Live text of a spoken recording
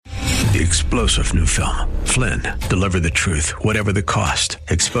The explosive new film, Flynn, deliver the truth, whatever the cost,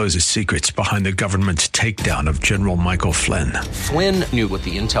 exposes secrets behind the government's takedown of General Michael Flynn. Flynn knew what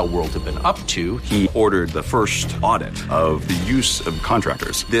the intel world had been up to. He ordered the first audit of the use of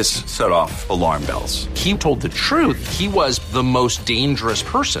contractors. This set off alarm bells. He told the truth. He was the most dangerous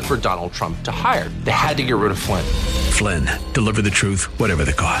person for Donald Trump to hire. They had to get rid of Flynn. Flynn, deliver the truth, whatever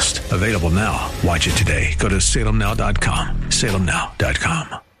the cost. Available now. Watch it today. Go to salemnow.com.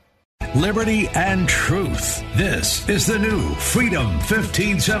 salemnow.com. Liberty and truth. This is the new Freedom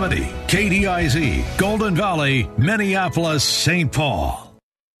 1570. KDIZ, Golden Valley, Minneapolis, St. Paul.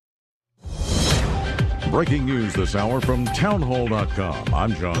 Breaking news this hour from townhall.com.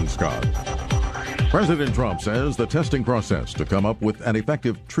 I'm John Scott. President Trump says the testing process to come up with an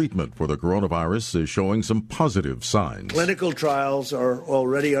effective treatment for the coronavirus is showing some positive signs. Clinical trials are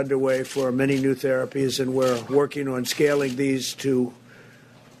already underway for many new therapies, and we're working on scaling these to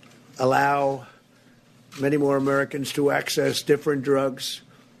allow many more Americans to access different drugs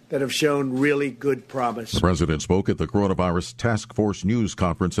that have shown really good promise. The president spoke at the Coronavirus Task Force News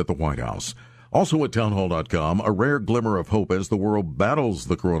Conference at the White House. Also at townhall.com, a rare glimmer of hope as the world battles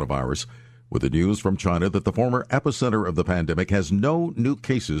the coronavirus, with the news from China that the former epicenter of the pandemic has no new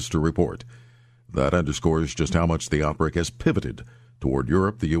cases to report. That underscores just how much the outbreak has pivoted toward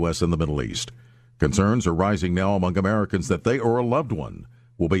Europe, the U.S., and the Middle East. Concerns are rising now among Americans that they or a loved one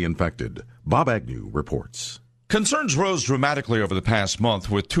will be infected. Bob Agnew reports. Concerns rose dramatically over the past month,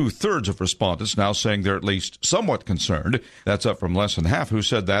 with 2/3 of respondents now saying they're at least somewhat concerned. That's up from less than half who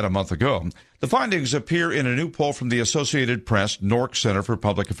said that a month ago. The findings appear in a new poll from the Associated Press NORC Center for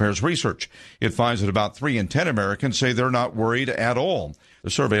Public Affairs Research. It finds that about 3 in 10 Americans say they're not worried at all.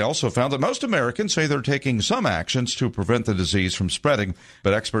 The survey also found that most Americans say they're taking some actions to prevent the disease from spreading,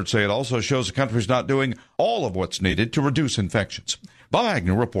 but experts say it also shows the country's not doing all of what's needed to reduce infections. Bob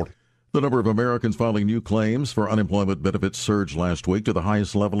Agnew reporting. The number of Americans filing new claims for unemployment benefits surged last week to the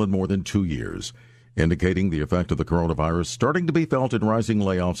highest level in more than 2 years, indicating the effect of the coronavirus starting to be felt in rising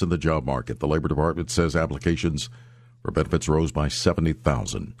layoffs in the job market. The Labor Department says applications for benefits rose by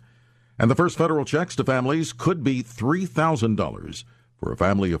 70,000. And the first federal checks to families could be $3,000 for a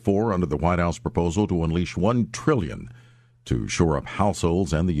family of 4 under the White House proposal to unleash $1 trillion to shore up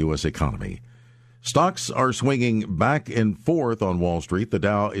households and the U.S. economy. Stocks are swinging back and forth on Wall Street. The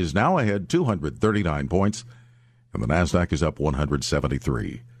Dow is now ahead 239 points, and the Nasdaq is up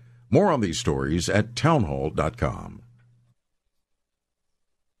 173. More on these stories at townhall.com.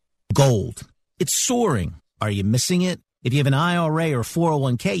 Gold. It's soaring. Are you missing it? If you have an IRA or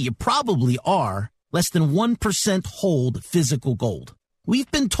 401k, you probably are. Less than 1% hold physical gold. We've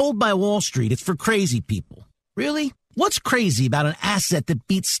been told by Wall Street it's for crazy people. Really? What's crazy about an asset that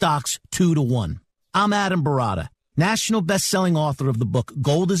beats stocks 2-1? I'm Adam Barata, national best-selling author of the book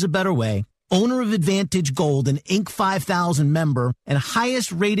Gold is a Better Way, owner of Advantage Gold, an Inc. 5000 member, and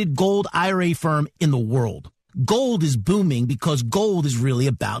highest-rated gold IRA firm in the world. Gold is booming because gold is really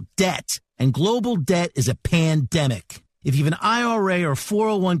about debt, and global debt is a pandemic. If you have an IRA or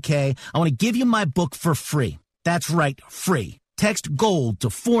 401k, I want to give you my book for free. That's right, free. Text GOLD to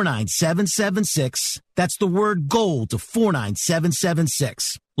 49776. That's the word GOLD to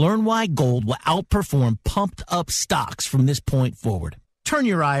 49776. Learn why gold will outperform pumped-up stocks from this point forward. Turn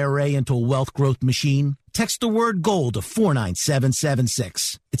your IRA into a wealth growth machine. Text the word GOLD to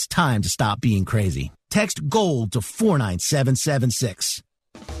 49776. It's time to stop being crazy. Text GOLD to 49776.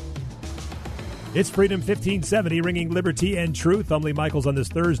 It's Freedom 1570, ringing liberty and truth. I'm Lee Michaels on this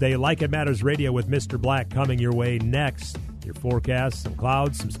Thursday. Like It Matters Radio with Mr. Black coming your way next. Your forecast, some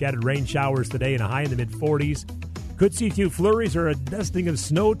clouds, some scattered rain showers today and a high in the mid-40s. Could see 2 flurries or a dusting of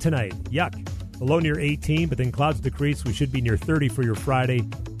snow tonight. Yuck. The low near 18, but then clouds decrease. We should be near 30 for your Friday.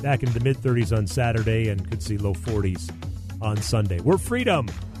 Back into the mid-30s on Saturday and could see low 40s on Sunday. We're Freedom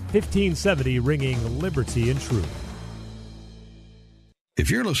 1570, ringing liberty and truth. If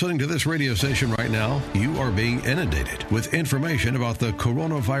you're listening to this radio station right now, you are being inundated with information about the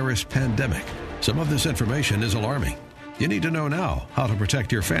coronavirus pandemic. Some of this information is alarming. You need to know now how to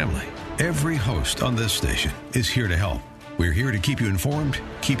protect your family. Every host on this station is here to help. We're here to keep you informed,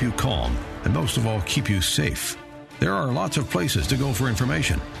 keep you calm, and most of all, keep you safe. There are lots of places to go for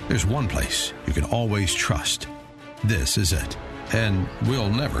information. There's one place you can always trust. This is it. And we'll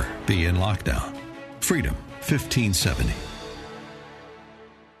never be in lockdown. Freedom 1570.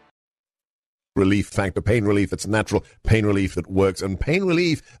 relief factor. Pain relief that's natural, pain relief that works, and pain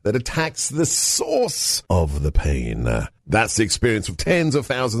relief that attacks the source of the pain. That's the experience of tens of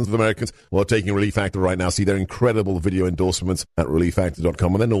thousands of Americans who are taking Relief Factor right now. See their incredible video endorsements at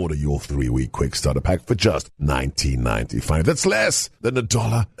relieffactor.com and then order your 3-week quick starter pack for just $19.95. That's less than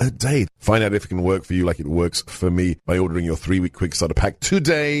 $1 a day. Find out if it can work for you like it works for me by ordering your 3-week quick starter pack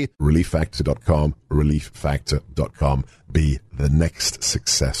today. Relieffactor.com, relieffactor.com. Be the next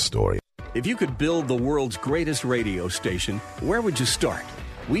success story. If you could build the world's greatest radio station, where would you start?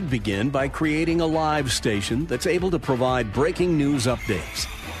 We'd begin by creating a live station that's able to provide breaking news updates.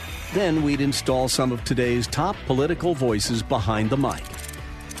 Then we'd install some of today's top political voices behind the mic.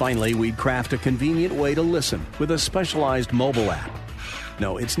 Finally, we'd craft a convenient way to listen with a specialized mobile app.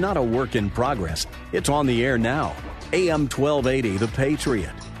 No, it's not a work in progress. It's on the air now. AM 1280 The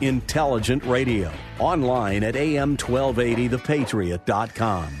Patriot. Intelligent radio. Online at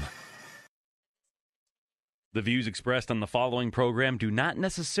am1280thepatriot.com. The views expressed on the following program do not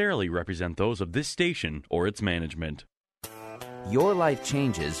necessarily represent those of this station or its management. Your life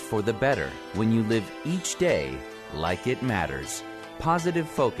changes for the better when you live each day like it matters. Positive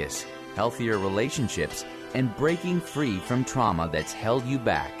focus, healthier relationships, and breaking free from trauma that's held you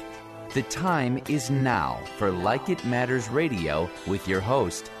back. The time is now for Like It Matters Radio with your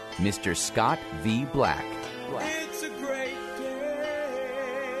host, Mr. Scott V. Black. It's a great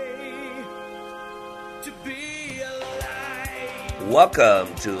day to be alive.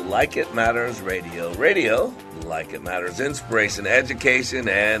 Welcome to Like It Matters Radio. Radio, like it matters, inspiration, education,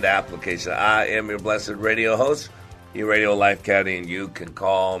 and application. I am your blessed radio host, your radio life caddy, and you can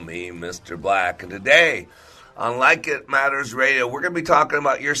call me Mr. Black. And today on Like It Matters Radio, we're going to be talking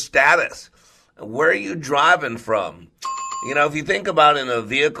about your status. Where are you driving from? You know, if you think about in a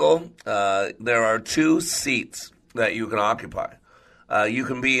vehicle, there are two seats that you can occupy. You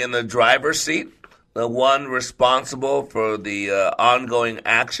can be in the driver's seat, the one responsible for the ongoing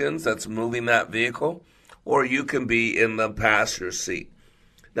actions that's moving that vehicle, or you can be in the passenger seat.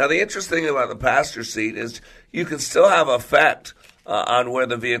 Now, the interesting thing about the passenger seat is you can still have effect on where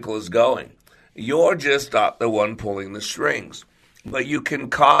the vehicle is going. You're just not the one pulling the strings, but you can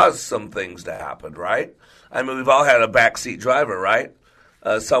cause some things to happen, right? I mean, we've all had a backseat driver, right?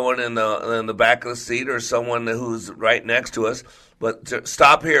 Someone in the back of the seat or someone who's right next to us. But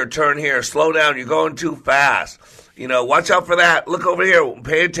stop here, turn here, slow down, you're going too fast. You know, watch out for that. Look over here.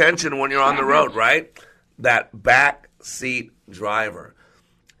 Pay attention when you're on the road, right? That backseat driver.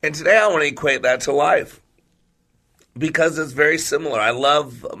 And today I want to equate that to life because it's very similar. I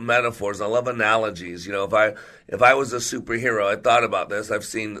love metaphors. I love analogies. You know, if I was a superhero, I thought about this. I've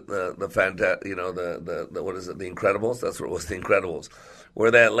seen the what is it? The Incredibles. That's what it was. The Incredibles,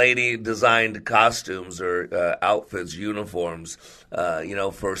 where that lady designed costumes or outfits, uniforms,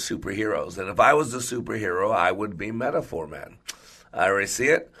 for superheroes. And if I was a superhero, I would be Metaphor Man. I already see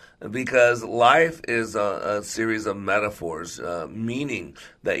it. Because life is a series of metaphors, meaning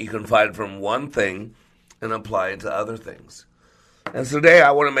that you can find from one thing and apply it to other things. And so today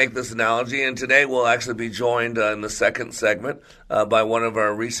I want to make this analogy, and today we'll actually be joined in the second segment by one of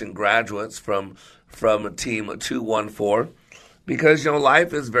our recent graduates from Team 214. Because,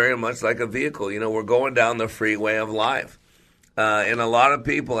 life is very much like a vehicle. We're going down the freeway of life. And a lot of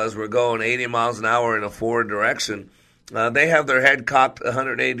people, as we're going 80 miles an hour in a forward direction, they have their head cocked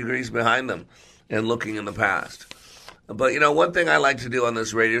 180 degrees behind them and looking in the past. But, one thing I like to do on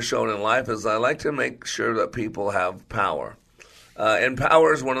this radio show and in life is I like to make sure that people have power. And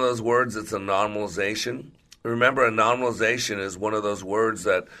power is one of those words that's a nominalization. Remember, a nominalization is one of those words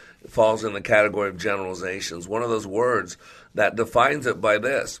that falls in the category of generalizations. One of those words that defines it by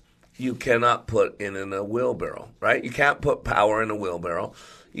this. You cannot put it in a wheelbarrow, right? You can't put power in a wheelbarrow.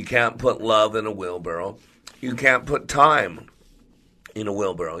 You can't put love in a wheelbarrow. You can't put time in a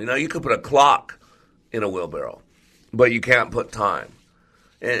wheelbarrow. You could put a clock in a wheelbarrow, but you can't put time.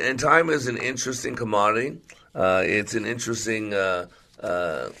 And time is an interesting commodity. It's an interesting, I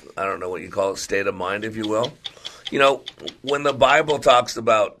don't know what you call it, state of mind, if you will. When the Bible talks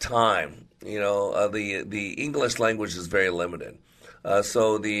about time, the English language is very limited.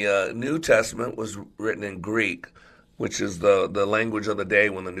 So the New Testament was written in Greek, which is the language of the day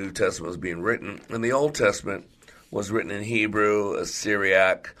when the New Testament was being written. And the Old Testament was written in Hebrew,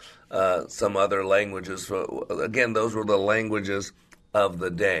 Syriac, some other languages. So, again, those were the languages of the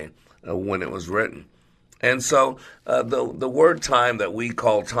day when it was written. And so the word time that we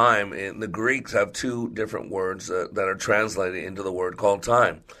call time, the Greeks have two different words that are translated into the word called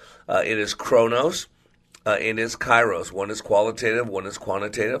time. It is chronos, it is kairos. One is qualitative, one is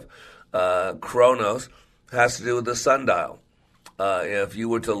quantitative. Chronos has to do with the sundial. If you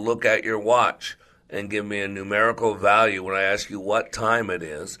were to look at your watch and give me a numerical value when I ask you what time it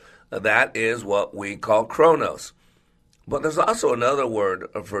is, that is what we call chronos. But there's also another word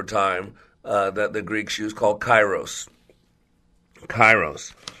for time that the Greeks use called kairos.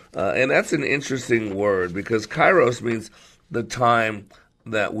 Kairos. And that's an interesting word because kairos means the time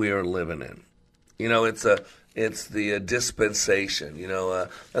that we are living in. You know, it's the dispensation. You know,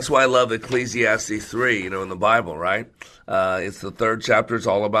 that's why I love Ecclesiastes 3, in the Bible, right? It's the 3rd chapter. It's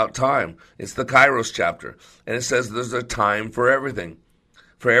all about time. It's the Kairos chapter. And it says there's a time for everything.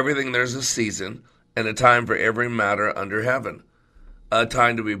 For everything there's a season and a time for every matter under heaven. A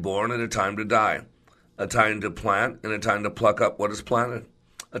time to be born and a time to die. A time to plant and a time to pluck up what is planted.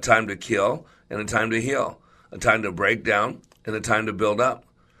 A time to kill and a time to heal. A time to break down and a time to build up.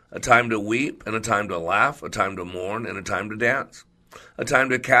 A time to weep and a time to laugh. A time to mourn and a time to dance. A time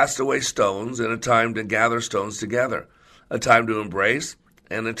to cast away stones and a time to gather stones together. A time to embrace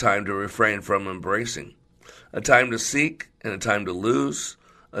and a time to refrain from embracing. A time to seek and a time to lose.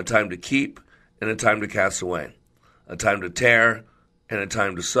 A time to keep and a time to cast away. A time to tear and a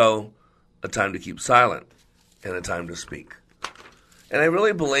time to sow. A time to keep silent and a time to speak. And I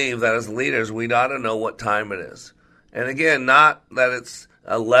really believe that as leaders, we ought to know what time it is. And again, not that it's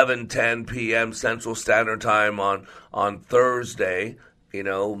 11:10 p.m. Central Standard Time on Thursday,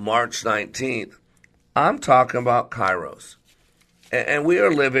 March 19th. I'm talking about Kairos. And we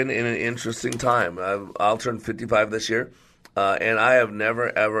are living in an interesting time. I'll turn 55 this year, and I have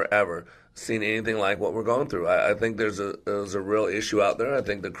never, ever, ever seen anything like what we're going through. I think there's a real issue out there. I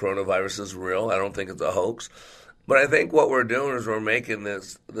think the coronavirus is real. I don't think it's a hoax. But I think what we're doing is we're making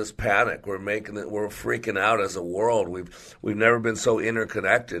this panic. We're freaking out as a world. We've never been so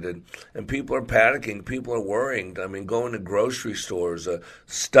interconnected, and people are panicking. People are worrying. I mean, going to grocery stores,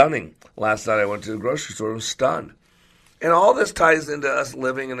 stunning. Last night I went to the grocery store and was stunned. And all this ties into us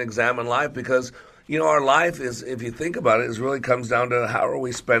living an examined life because, our life is, if you think about it, is really comes down to how are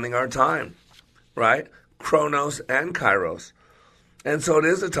we spending our time, right? Chronos and Kairos. And so it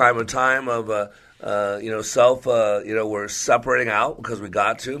is a time of we're separating out because we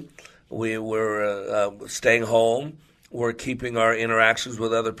got to. We're staying home. We're keeping our interactions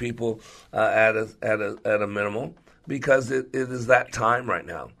with other people at a minimal because it is that time right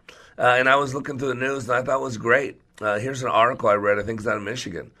now. And I was looking through the news and I thought it was great. Here's an article I read. I think it's out of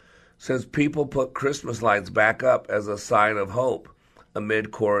Michigan. It says people put Christmas lights back up as a sign of hope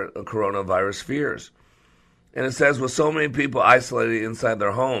amid coronavirus fears. And it says, with so many people isolated inside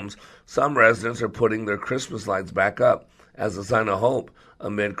their homes, some residents are putting their Christmas lights back up as a sign of hope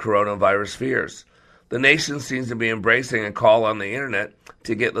amid coronavirus fears. The nation seems to be embracing a call on the internet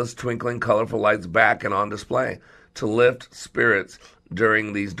to get those twinkling, colorful lights back and on display to lift spirits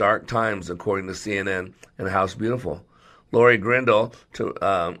during these dark times, according to CNN and House Beautiful. Lori Grindle,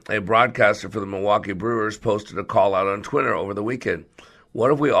 a broadcaster for the Milwaukee Brewers, posted a call out on Twitter over the weekend.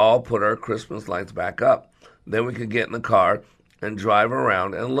 What if we all put our Christmas lights back up? Then we could get in the car and drive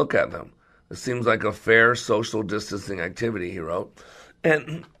around and look at them. It seems like a fair social distancing activity, he wrote.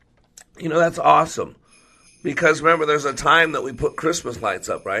 And, that's awesome. Because remember, there's a time that we put Christmas lights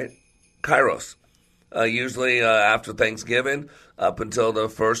up, right? Kairos. Usually after Thanksgiving up until the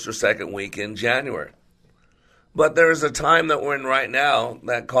first or second week in January. But there is a time that we're in right now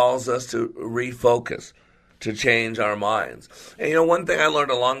that calls us to refocus, to change our minds. And one thing I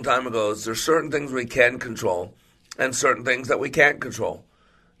learned a long time ago is there's certain things we can control and certain things that we can't control.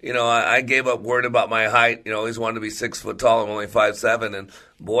 I gave up worrying about my height. I always wanted to be 6 foot tall. I'm only 5'7", and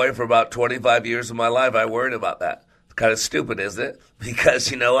boy, for about 25 years of my life, I worried about that. It's kind of stupid, isn't it? Because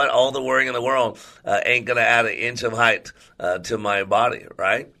you know what? All the worrying in the world ain't going to add an inch of height to my body,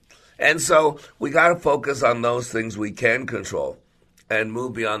 right? And so we got to focus on those things we can control and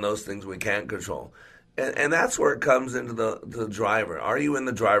move beyond those things we can't control. And that's where it comes into the driver. Are you in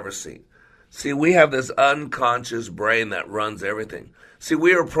the driver's seat? See, we have this unconscious brain that runs everything. See,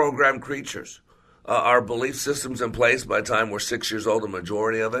 we are programmed creatures. Our belief system's in place by the time we're 6 years old, the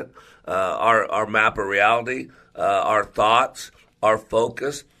majority of it. Our map of reality, our thoughts, our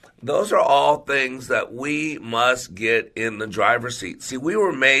focus. Those are all things that we must get in the driver's seat. See, we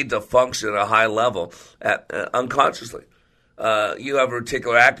were made to function at a high level unconsciously. You have a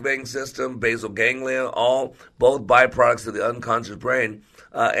reticular activating system, basal ganglia, both byproducts of the unconscious brain,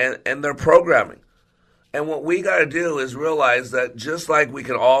 and they're programming. And what we got to do is realize that just like we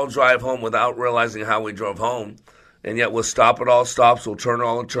can all drive home without realizing how we drove home, and yet we'll stop at all stops, we'll turn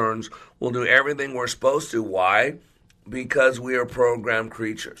all the turns, we'll do everything we're supposed to. Why? Because we are programmed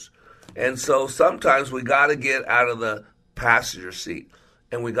creatures. And so sometimes we got to get out of the passenger seat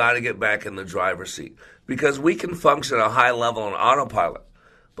and we got to get back in the driver's seat because we can function at a high level on autopilot.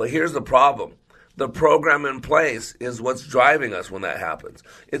 But here's the problem. The program in place is what's driving us when that happens.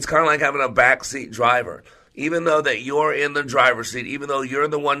 It's kind of like having a backseat driver. Even though that you're in the driver's seat, even though you're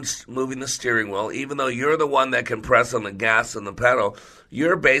the one moving the steering wheel, even though you're the one that can press on the gas and the pedal,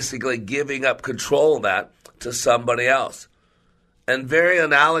 you're basically giving up control of that to somebody else. And very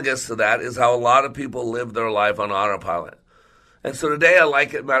analogous to that is how a lot of people live their life on autopilot. And so today on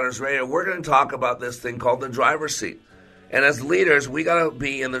Like It Matters Radio, we're going to talk about this thing called the driver's seat. And as leaders, we got to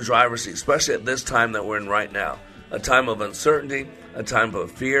be in the driver's seat, especially at this time that we're in right now, a time of uncertainty, a time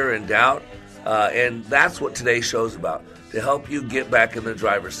of fear and doubt. And that's what today's show is about, to help you get back in the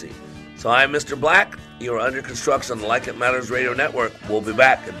driver's seat. So I'm Mr. Black. You are under construction on the Like It Matters Radio Network. We'll be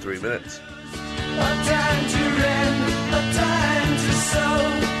back in 3 minutes.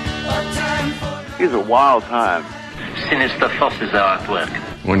 It's a wild time. Sinister forces are at work.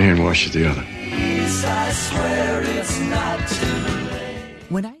 One hand washes the other. I swear it's not too late.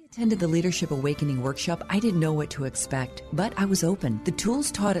 When I attended the Leadership Awakening workshop, I didn't know what to expect, but I was open. The tools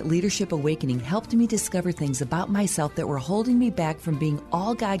taught at Leadership Awakening helped me discover things about myself that were holding me back from being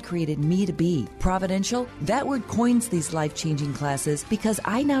all God created me to be. Providential? That word coins these life-changing classes because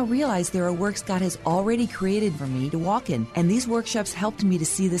I now realize there are works God has already created for me to walk in, and these workshops helped me to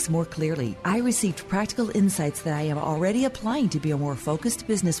see this more clearly. I received practical insights that I am already applying to be a more focused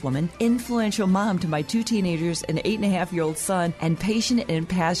businesswoman, influential mom to my 2 teenagers, an 8.5-year-old son, and patient and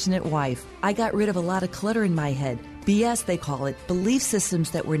passionate wife. I got rid of a lot of clutter in my head. BS, they call it, belief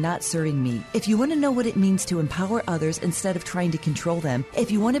systems that were not serving me. If you want to know what it means to empower others instead of trying to control them, if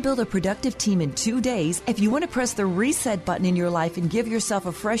you want to build a productive team in 2 days, if you want to press the reset button in your life and give yourself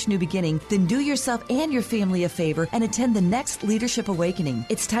a fresh new beginning, then do yourself and your family a favor and attend the next Leadership Awakening.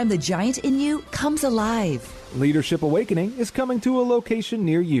 It's time the giant in you comes alive. Leadership Awakening is coming to a location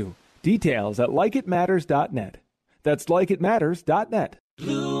near you. Details at likeitmatters.net. That's likeitmatters.net.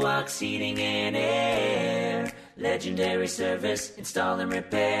 Blue Ox Heating and Air. Legendary service, install and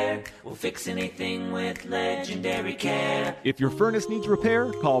repair. We'll fix anything with legendary care. If your furnace needs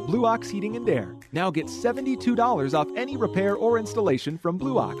repair, call Blue Ox Heating and Air. Now get $72 off any repair or installation from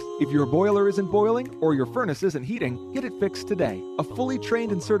Blue Ox. If your boiler isn't boiling or your furnace isn't heating, get it fixed today. A fully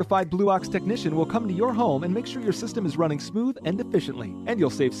trained and certified Blue Ox technician will come to your home and make sure your system is running smooth and efficiently. And you'll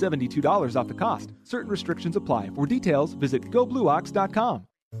save $72 off the cost. Certain restrictions apply. For details, visit goblueox.com.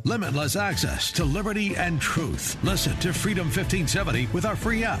 Limitless access to liberty and truth. Listen to Freedom 1570 with our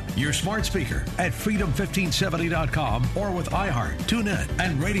free app, your smart speaker, at freedom1570.com or with iHeart, TuneIn,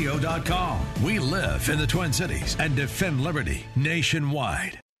 and radio.com. We live in the Twin Cities and defend liberty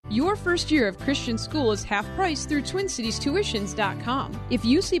nationwide. Your first year of Christian school is half price through TwinCitiesTuitions.com. If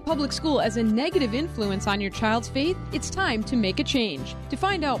you see public school as a negative influence on your child's faith, it's time to make a change. To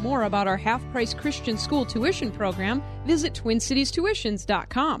find out more about our half-price Christian school tuition program, visit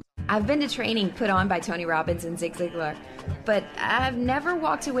TwinCitiesTuitions.com. I've been to training put on by Tony Robbins and Zig Ziglar, but I've never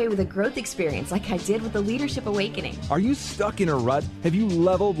walked away with a growth experience like I did with the Leadership Awakening. Are you stuck in a rut? Have you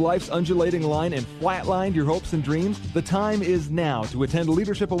leveled life's undulating line and flatlined your hopes and dreams? The time is now to attend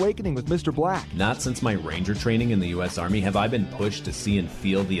Leadership Awakening with Mr. Black. Not since my Ranger training in the U.S. Army have I been pushed to see and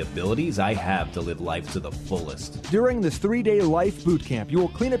feel the abilities I have to live life to the fullest. During this 3-day life boot camp, you will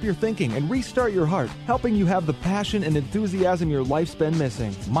clean up your thinking and restart your heart, helping you have the passion and enthusiasm your life's been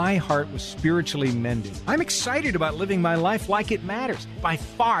missing. My heart was spiritually mended. I'm excited about living my life like it matters. By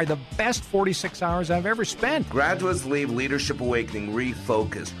far the best 46 hours I've ever spent. Graduates leave Leadership Awakening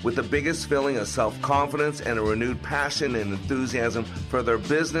refocused with the biggest feeling of self-confidence and a renewed passion and enthusiasm for their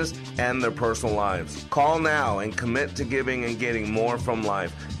business and their personal lives. Call now and commit to giving and getting more from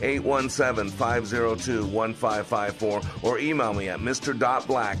life. 817-502-1554 or email me at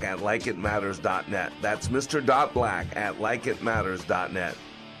mr.black@likeitmatters.net. That's mr.black@likeitmatters.net.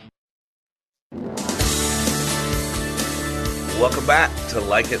 Welcome back to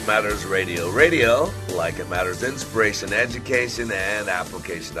Like It Matters Radio. Radio, like it matters, inspiration, education, and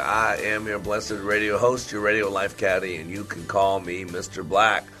application. I am your blessed radio host, your radio life caddy, and you can call me Mr.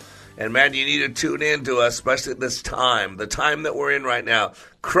 Black. And man, you need to tune in to us, especially at this time, the time that we're in right now.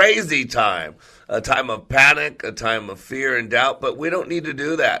 Crazy time, a time of panic, a time of fear and doubt, but we don't need to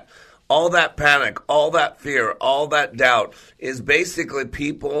do that. All that panic, all that fear, all that doubt is basically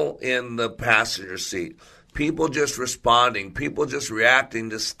people in the passenger seat. People just responding, people just reacting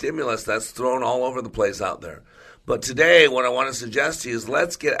to stimulus that's thrown all over the place out there. But today, what I want to suggest to you is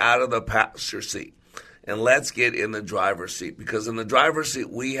let's get out of the passenger seat and let's get in the driver's seat, because in the driver's seat,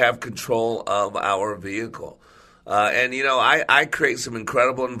 we have control of our vehicle. And, I create some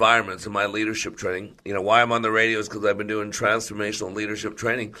incredible environments in my leadership training. Why I'm on the radio is because I've been doing transformational leadership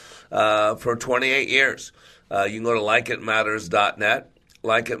training for 28 years. You can go to likeitmatters.net.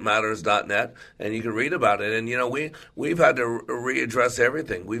 likeitmatters.net, and you can read about it. And, we've had to readdress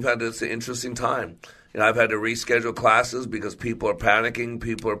everything. We've had this interesting time. I've had to reschedule classes because people are panicking.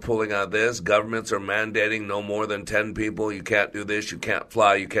 People are pulling out this. Governments are mandating no more than 10 people. You can't do this. You can't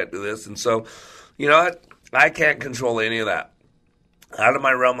fly. You can't do this. And so, you know what? I can't control any of that. Out of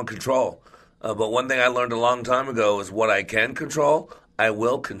my realm of control. But one thing I learned a long time ago is what I can control, I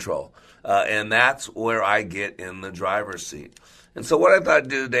will control. And that's where I get in the driver's seat. And so what I thought I'd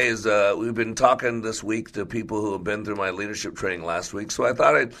do today is we've been talking this week to people who have been through my leadership training last week. So I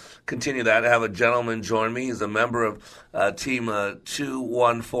thought I'd continue that. I have a gentleman join me. He's a member of Team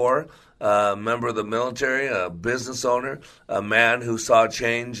 214, a member of the military, a business owner, a man who saw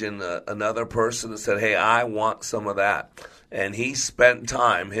change in another person and said, hey, I want some of that. And he spent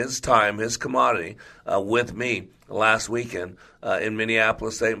his commodity with me last weekend in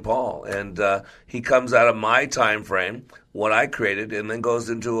Minneapolis, St. Paul. And he comes out of my time frame, what I created, and then goes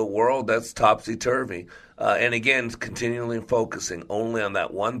into a world that's topsy-turvy. And again, continually focusing only on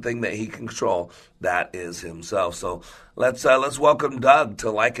that one thing that he can control, that is himself. So let's welcome Doug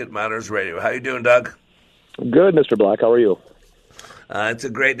to Like It Matters Radio. How you doing, Doug? Good, Mr. Black. How are you? It's a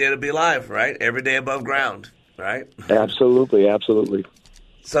great day to be alive, right? Every day above ground, right? Absolutely, absolutely.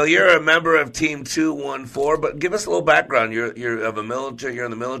 So you're a member of Team 214, but give us a little background. You're in the military,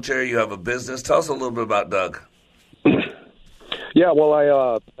 you have a business. Tell us a little bit about Doug. Yeah, well, I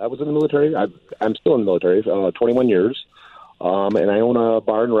was in the military. I'm still in the military, 21 years, and I own a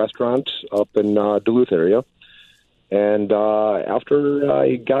bar and restaurant up in Duluth area. And after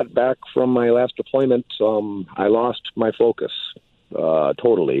I got back from my last deployment, I lost my focus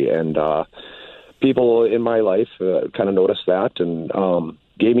totally. And people in my life kind of noticed that and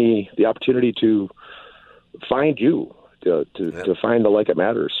gave me the opportunity to find you, to find the Like It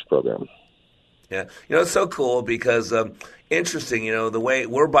Matters program. Yeah. It's so cool because, interesting, the way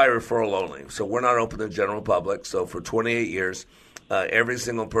we're by referral only. So we're not open to the general public. So for 28 years, every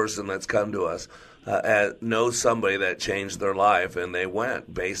single person that's come to us knows somebody that changed their life, and they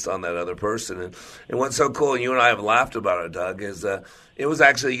went based on that other person. And what's so cool, and you and I have laughed about it, Doug, is it was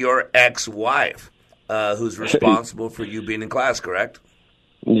actually your ex-wife who's responsible for you being in class, correct?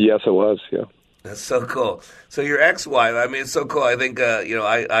 Yes, it was, yeah. That's so cool. So your ex-wife, I mean, it's so cool. I think,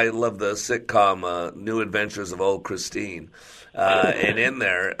 I love the sitcom New Adventures of Old Christine. And in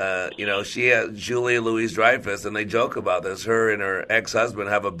there, she has Julia Louis-Dreyfus, and they joke about this. Her and her ex-husband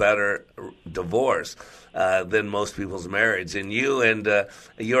have a better divorce than most people's marriage. And you and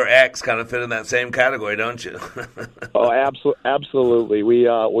your ex kind of fit in that same category, don't you? Oh, absolutely.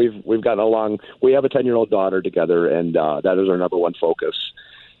 We've gotten along. We have a 10-year-old daughter together, and that is our number one focus.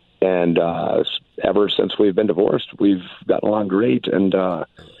 And ever since we've been divorced, we've gotten along great. And that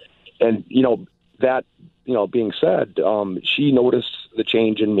being said, she noticed the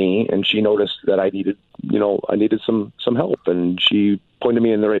change in me, and she noticed that I needed some help, and she pointed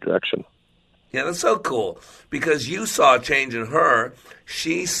me in the right direction. Yeah, that's so cool because you saw a change in her.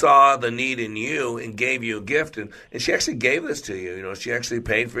 She saw the need in you and gave you a gift, and she actually gave this to you. She actually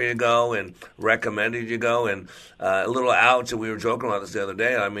paid for you to go and recommended you go. And a little ouch, and we were joking about this the other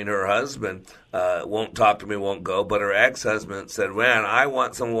day. I mean, her husband won't talk to me, won't go, but her ex-husband said, man, I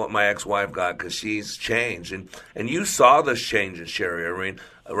want some of what my ex-wife got because she's changed. And you saw this change in Sherry Irene,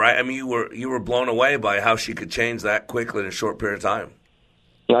 right? I mean, you were blown away by how she could change that quickly in a short period of time.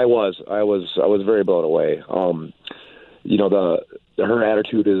 I was very blown away. Her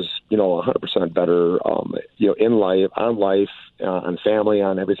attitude is, 100% better, in life, on family,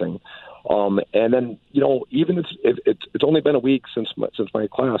 on everything. And then, even it's only been a week since my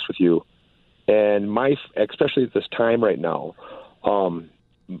class with you, and especially at this time right now, I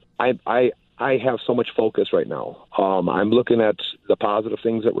have so much focus right now. I'm looking at the positive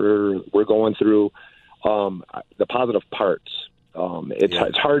things that we're going through, the positive parts.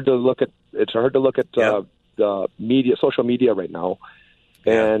 It's hard to look at. It's hard to look at the media, social media right now,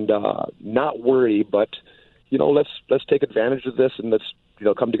 and not worry. But let's take advantage of this and let's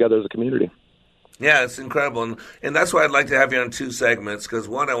come together as a community. Yeah, it's incredible, and that's why I'd like to have you on two segments. Because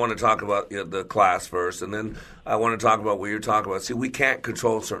one, I want to talk about the class first, and then I want to talk about what you're talking about. See, we can't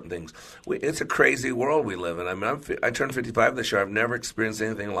control certain things. It's a crazy world we live in. I mean, I turned 55 this year. I've never experienced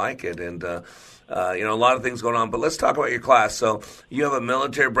anything like it, and a lot of things going on. But let's talk about your class. So you have a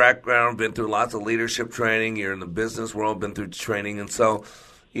military background, been through lots of leadership training. You're in the business world, been through training, and so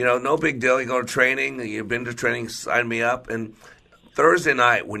no big deal. You go to training. You've been to training. Sign me up. And Thursday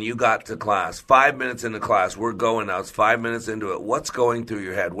night when you got to class, 5 minutes into class, we're going now, it's 5 minutes into it. What's going through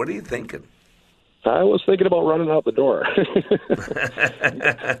your head? What are you thinking? I was thinking about running out the door.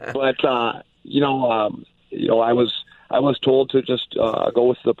 But, I was told to just go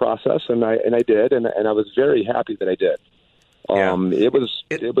with the process, and I did, and I was very happy that I did. It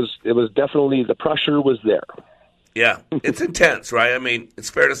was definitely, the pressure was there. Yeah, it's intense, right? I mean, it's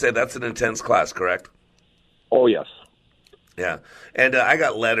fair to say that's an intense class, correct? Oh, yes. Yeah, and I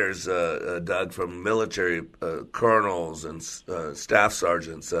got letters, Doug, from military colonels and staff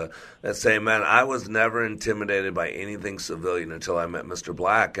sergeants that say, man, I was never intimidated by anything civilian until I met Mr.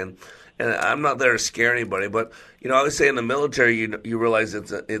 Black. And I'm not there to scare anybody, but, I always say in the military, you realize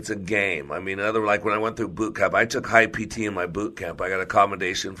it's a game. I mean, like when I went through boot camp, I took high PT in my boot camp. I got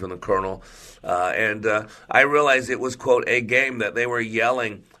accommodation from the colonel, and I realized it was, quote, a game, that they were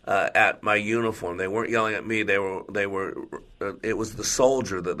yelling at my uniform. They weren't yelling at me. They were. It was the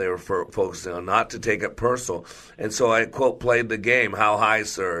soldier that they were focusing on, not to take it personal. And so I, quote, played the game. How high,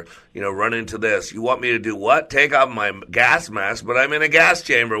 sir? Run into this. You want me to do what? Take off my gas mask, but I'm in a gas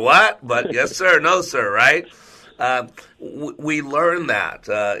chamber. What? But yes, sir. No, sir. Right? We learn that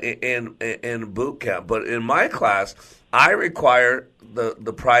in boot camp. But in my class, I require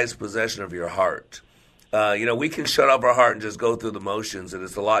the prized possession of your heart. We can shut up our heart and just go through the motions, and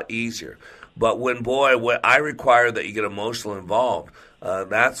it's a lot easier. But what I require that you get emotionally involved,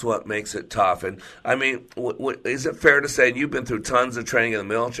 that's what makes it tough. And, I mean, is it fair to say, and you've been through tons of training in the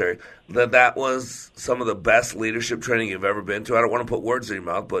military, that was some of the best leadership training you've ever been to? I don't want to put words in your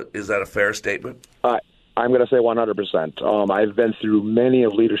mouth, but is that a fair statement? I'm going to say 100%. I've been through many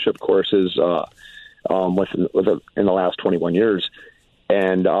of leadership courses in the last 21 years.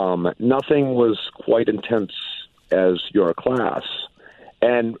 And nothing was quite intense as your class,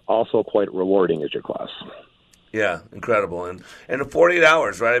 and also quite rewarding as your class. Yeah, incredible. And in 48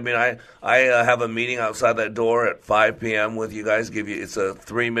 hours, right? I mean, I have a meeting outside that door at 5 p.m. with you guys. It's a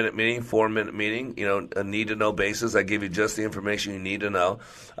 3-minute meeting, 4-minute meeting, a need-to-know basis. I give you just the information you need to know.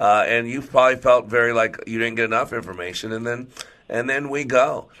 And you probably felt very like you didn't get enough information, and then we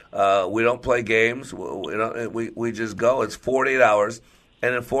go. We don't play games. We just go. It's 48 hours.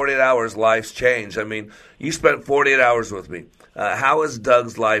 And in 48 hours, life's changed. I mean, you spent 48 hours with me. How is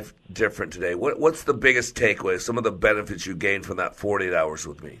Doug's life different today? What's the biggest takeaway, some of the benefits you gained from that 48 hours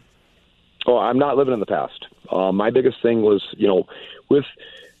with me? Oh, I'm not living in the past. My biggest thing was, with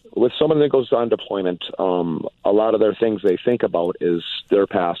someone that goes on deployment, a lot of their things they think about is their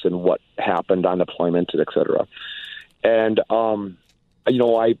past and what happened on deployment, et cetera. And,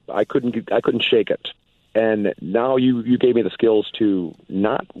 I couldn't shake it. And now you gave me the skills to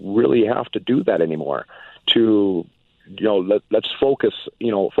not really have to do that anymore. To, let's focus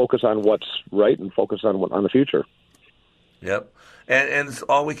on what's right and focus on the future. Yep. And it's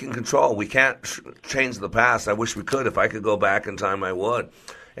all we can control. We can't change the past. I wish we could. If I could go back in time, I would.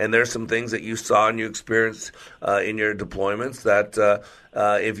 And there's some things that you saw and you experienced in your deployments that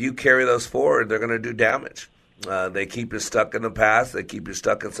if you carry those forward, they're going to do damage. They keep you stuck in the past. They keep you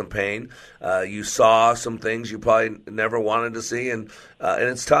stuck in some pain. You saw some things you probably never wanted to see, and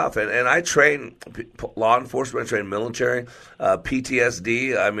it's tough. And I train law enforcement, I train military,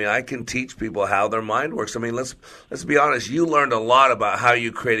 PTSD. I mean, I can teach people how their mind works. I mean, let's be honest. You learned a lot about how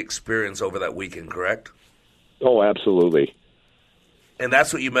you create experience over that weekend, correct? Oh, absolutely. And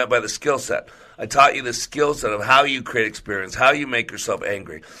that's what you meant by the skill set. I taught you the skill set of how you create experience, how you make yourself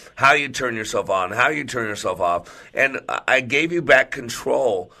angry, how you turn yourself on, how you turn yourself off. And I gave you back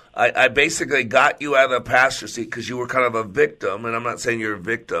control. I basically got you out of the passenger seat because you were kind of a victim, and I'm not saying you're a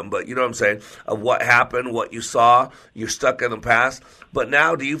victim, but you know what I'm saying, of what happened, what you saw. You're stuck in the past. But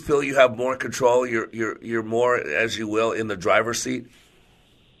now do you feel you have more control? You're more, as you will, in the driver's seat?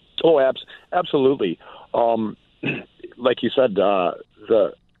 Oh, absolutely. Like you said,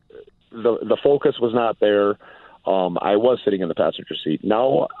 the focus was not there. I was sitting in the passenger seat.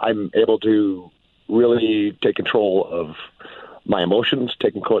 Now I'm able to really take control of my emotions,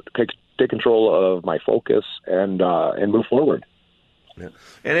 take control of my focus, and move forward. Yeah.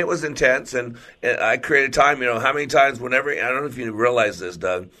 And it was intense, and I created time. How many times, I don't know if you realize this,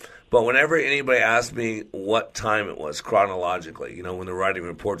 Doug, but whenever anybody asked me what time it was chronologically, when they're writing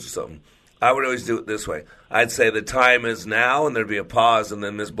reports or something, I would always do it this way. I'd say the time is now, and there'd be a pause, and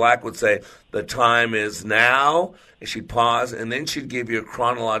then Ms. Black would say the time is now, and she'd pause, and then she'd give you a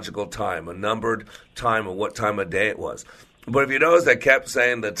chronological time, a numbered time of what time of day it was. But if you notice, I kept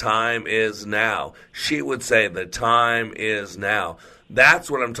saying the time is now. She would say the time is now. That's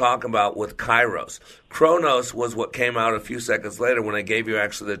what I'm talking about with Kairos. Chronos was what came out a few seconds later when I gave you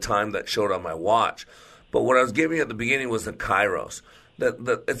actually the time that showed on my watch. But what I was giving you at the beginning was the kairos.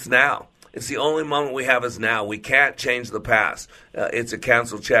 That it's now. It's the only moment we have is now. We can't change the past. It's a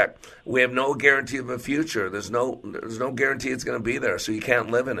canceled check. We have no guarantee of a future. There's no guarantee it's going to be there, so you can't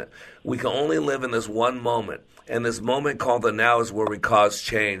live in it. We can only live in this one moment, and this moment called the now is where we cause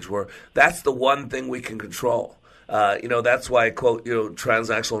change, where that's the one thing we can control. That's why I quote,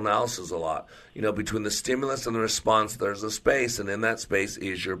 transactional analysis a lot. Between the stimulus and the response, there's a space, and in that space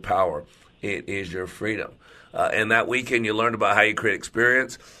is your power. It is your freedom. And that weekend, you learned about how you create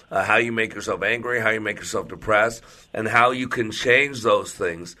experience, how you make yourself angry, how you make yourself depressed, and how you can change those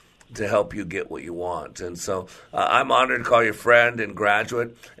things to help you get what you want. And so I'm honored to call you a friend and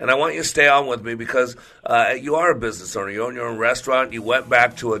graduate. And I want you to stay on with me because you are a business owner. You own your own restaurant. You went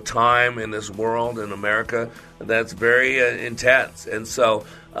back to a time in this world, in America, that's very intense. And so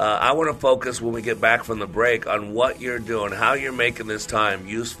I want to focus when we get back from the break on what you're doing, how you're making this time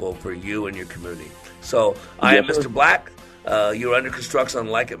useful for you and your community. So I am Mr. Black. You're under construction on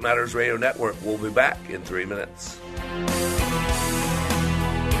Like It Matters Radio Network. We'll be back in 3 minutes.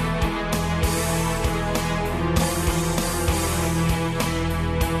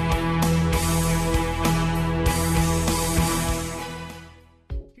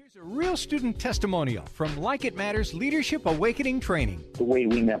 Here's a real student testimonial from Like It Matters Leadership Awakening Training. The way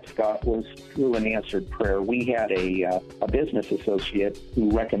we met Scott was through an answered prayer. We had a business associate who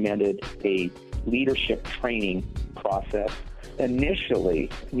recommended a leadership training process.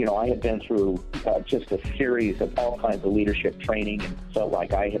 Initially, I had been through just a series of all kinds of leadership training and felt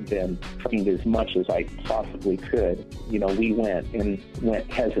like I had been trained as much as I possibly could. We went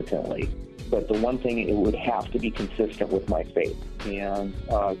hesitantly. But the one thing, it would have to be consistent with my faith. And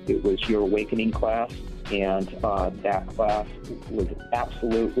it was your awakening class. And that class was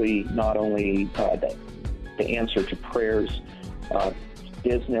absolutely not only the answer to prayers,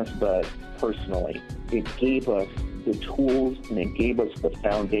 business, but personally. It gave us the tools and it gave us the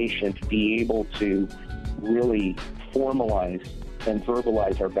foundation to be able to really formalize and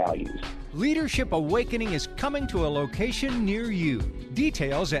verbalize our values. Leadership Awakening is coming to a location near you.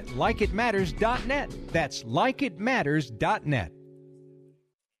 Details at likeitmatters.net. That's likeitmatters.net.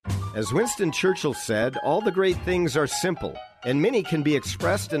 As Winston Churchill said, all the great things are simple, and many can be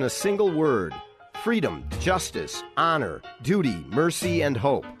expressed in a single word: freedom, justice, honor, duty, mercy, and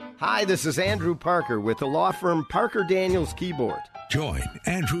hope. Hi, this is Andrew Parker with the law firm Parker Daniels Keyboard. Join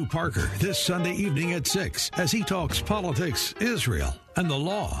Andrew Parker this Sunday evening at 6 as he talks politics, Israel, and the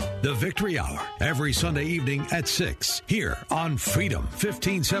law. The Victory Hour, every Sunday evening at 6, here on Freedom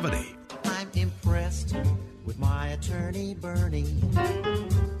 1570. I'm impressed with my attorney, Bernie.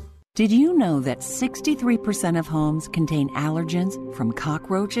 Did you know that 63% of homes contain allergens from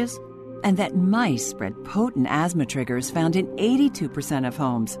cockroaches? And that mice spread potent asthma triggers found in 82% of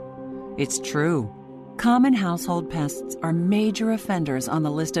homes? It's true. Common household pests are major offenders on the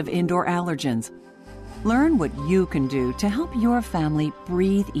list of indoor allergens. Learn what you can do to help your family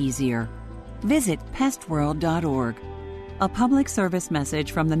breathe easier. Visit pestworld.org. A public service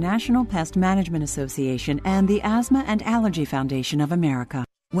message from the National Pest Management Association and the Asthma and Allergy Foundation of America.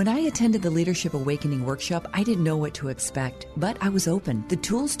 When I attended the Leadership Awakening workshop, I didn't know what to expect, but I was open. The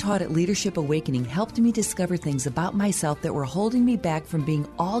tools taught at Leadership Awakening helped me discover things about myself that were holding me back from being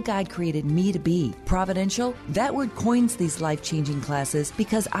all God created me to be. Providential? That word coins these life-changing classes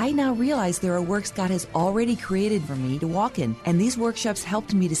because I now realize there are works God has already created for me to walk in, and these workshops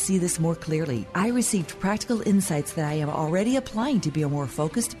helped me to see this more clearly. I received practical insights that I am already applying to be a more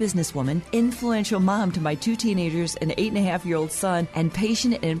focused businesswoman, influential mom to my 2 teenagers, an 8.5-year-old son, and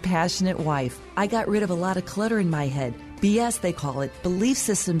patient and passionate wife. I got rid of a lot of clutter in my head. BS, they call it, belief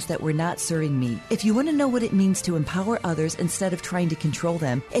systems that were not serving me. If you want to know what it means to empower others instead of trying to control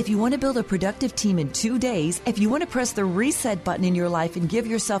them, if you want to build a productive team in 2 days, if you want to press the reset button in your life and give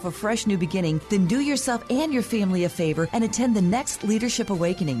yourself a fresh new beginning, then do yourself and your family a favor and attend the next Leadership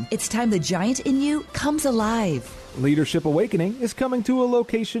Awakening. It's time the giant in you comes alive. Leadership Awakening is coming to a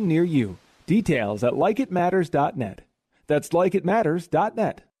location near you. Details at likeitmatters.net. That's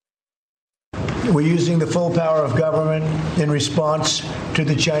likeitmatters.net. We're using the full power of government in response to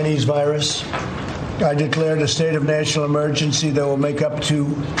the Chinese virus. I declared a state of national emergency that will make up to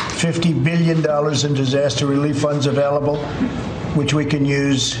 $50 billion in disaster relief funds available, which we can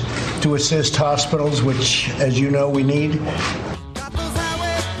use to assist hospitals, which, as you know, we need.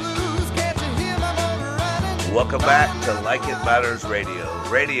 Welcome back to Like It Matters Radio.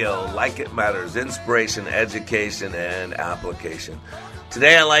 Radio, like it matters, inspiration, education, and application.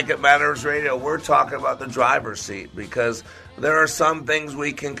 Today on Like It Matters Radio, we're talking about the driver's seat because there are some things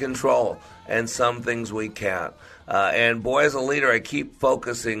we can control and some things we can't. And boy, as a leader, I keep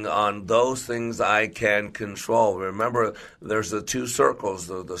focusing on those things I can control. Remember, there's the two circles,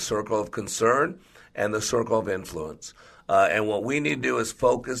 the circle of concern and the circle of influence. And what we need to do is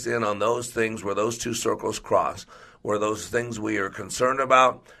focus in on those things where those two circles cross, where those things we are concerned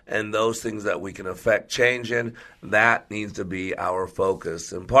about and those things that we can affect change in, that needs to be our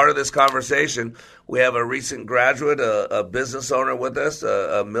focus. And part of this conversation, we have a recent graduate, a business owner with us,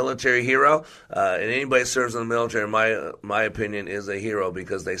 a military hero. And anybody who serves in the military, in my opinion, is a hero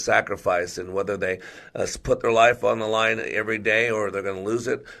because they sacrifice. And whether they put their life on the line every day or they're going to lose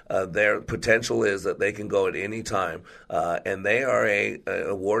it, their potential is that they can go at any time. And they are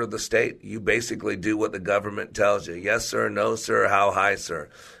a ward of the state. You basically do what the government tells you. Yes, sir. No, sir. How high, sir?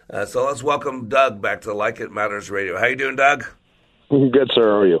 So let's welcome Doug back to Like It Matters Radio. How you doing, Doug? Good, sir.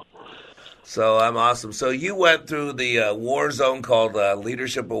 How are you? So I'm awesome. So you went through the war zone called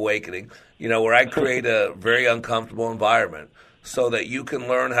Leadership Awakening, where I create a very uncomfortable environment so that you can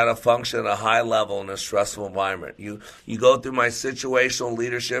learn how to function at a high level in a stressful environment. You go through my situational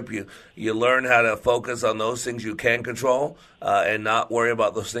leadership. You learn how to focus on those things you can control and not worry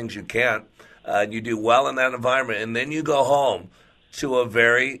about those things you can't. You do well in that environment, and then you go home to a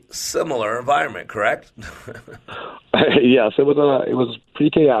very similar environment, correct? Yes, it was pretty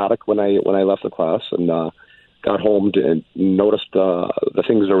chaotic when I left the class and got home and noticed the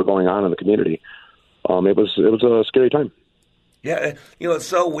things that were going on in the community. It was a scary time. Yeah, it's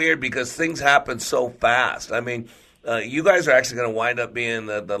so weird because things happen so fast. I mean, you guys are actually going to wind up being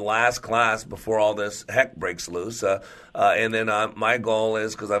the last class before all this heck breaks loose. And then my goal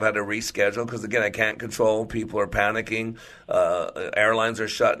is, because I've had to reschedule, because, again, I can't control. People are panicking. Airlines are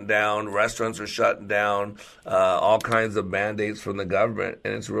shutting down. Restaurants are shutting down. All kinds of mandates from the government.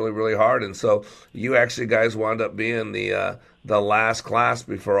 And it's really, really hard. And so you actually guys wound up being the last class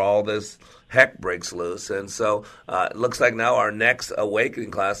before all this heck breaks loose. And so it looks like now our next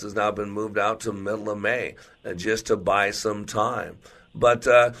awakening class has now been moved out to middle of May just to buy some time. But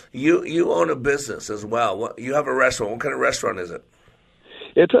you own a business as well. You have a restaurant. What kind of restaurant is it?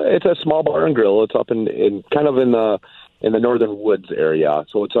 It's a small bar and grill. It's up in kind of in the Northern Woods area.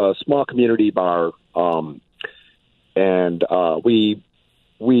 So it's a small community bar, and we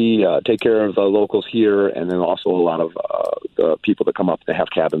take care of the locals here, and then also a lot of the people that come up. They have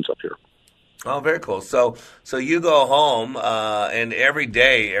cabins up here. Oh, very cool. So you go home, and every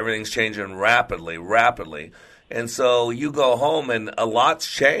day everything's changing rapidly. And so you go home, and a lot's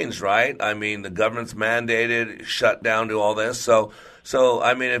changed, right? I mean, the government's mandated, shut down, do all this. So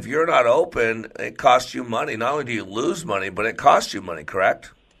I mean, if you're not open, it costs you money. Not only do you lose money, but it costs you money,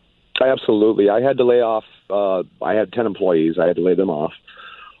 correct? Absolutely. I had to lay off. I had 10 employees. I had to lay them off.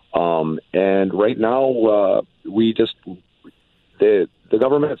 And right now, the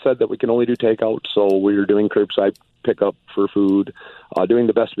government said that we can only do takeout, so we're doing curbside pickup for food, doing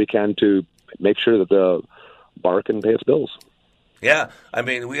the best we can to make sure that the bar can pay its bills. Yeah, I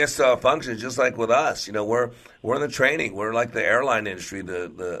mean, we still have functions just like with us. We're in the training. We're like the airline industry,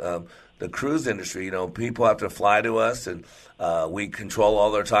 the cruise industry. People have to fly to us, and we control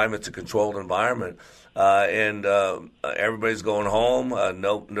all their time. It's a controlled environment. And everybody's going home.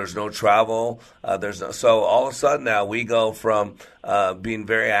 There's no travel. So all of a sudden now we go from being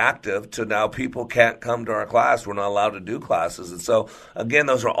very active to now people can't come to our class. We're not allowed to do classes. And so, again,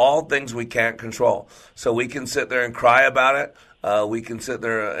 those are all things we can't control. So we can sit there and cry about it. We can sit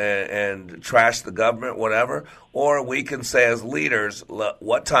there and trash the government, whatever. Or we can say as leaders,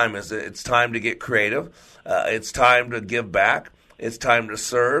 what time is it? It's time to get creative. It's time to give back. It's time to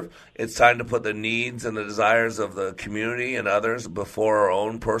serve. It's time to put the needs and the desires of the community and others before our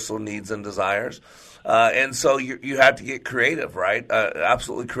own personal needs and desires. And so you have to get creative, right?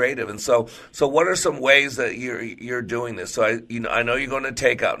 Absolutely creative. And so what are some ways that you're doing this? So I know you're going to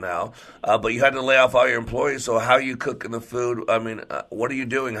takeout now, but you had to lay off all your employees. So how are you cooking the food? I mean, what are you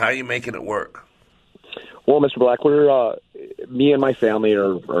doing? How are you making it work? Well, Mr. Black, me and my family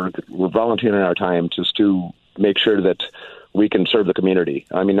we're volunteering our time just to make sure that we can serve the community.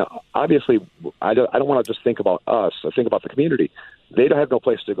 I mean, obviously, I don't want to just think about us. I think about the community. They don't have no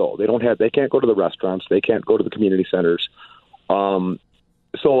place to go. They can't go to the restaurants. They can't go to the community centers. So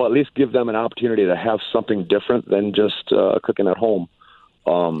at least give them an opportunity to have something different than just cooking at home.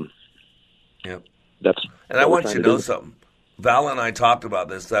 Yep. And I want you to know something. Val and I talked about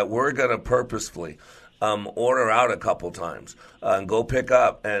this, that we're going to purposefully order out a couple times and go pick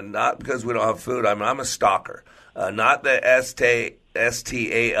up, and not because we don't have food. I mean, I'm a stalker. Not the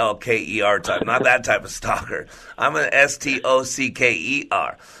S-T-A-L-K-E-R type, not that type of stalker. I'm an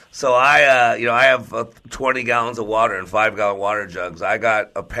S-T-O-C-K-E-R. So I have 20 gallons of water in 5-gallon water jugs. I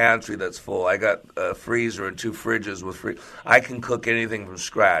got a pantry that's full. I got a freezer and 2 fridges with I can cook anything from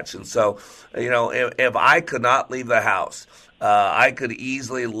scratch. And so, if I could not leave the house, I could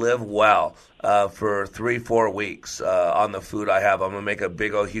easily live well for 3-4 weeks on the food I have. I'm going to make a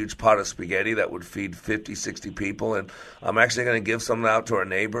big old huge pot of spaghetti that would feed 50, 60 people, and I'm actually going to give some out to our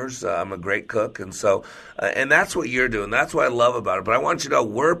neighbors. I'm a great cook, and so and that's what you're doing. That's what I love about it. But I want you to know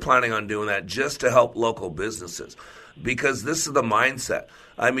we're planning on doing that just to help local businesses, because this is the mindset.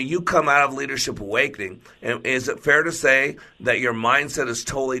 I mean, you come out of Leadership Awakening, and is it fair to say that your mindset is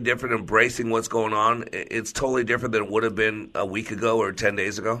totally different, embracing what's going on? It's totally different than it would have been a week ago or 10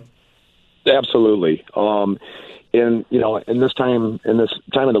 days ago? Absolutely. In this time in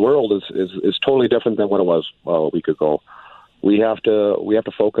the world is totally different than what it was a week ago. We have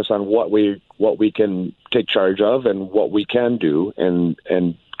to focus on what we can take charge of and what we can do, and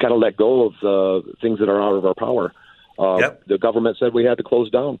kind of let go of the things that are out of our power. The government said we had to close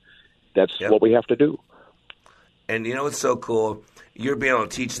down. That's what we have to do. And it's so cool. You're being able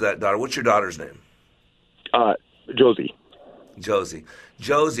to teach that daughter. What's your daughter's name? Josie.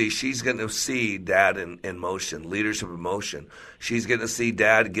 Josie, she's going to see Dad in motion, leadership in motion. She's getting to see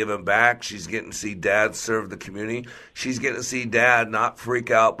Dad giving back. She's getting to see Dad serve the community. She's getting to see Dad not freak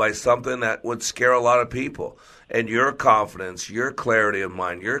out by something that would scare a lot of people. And your confidence, your clarity of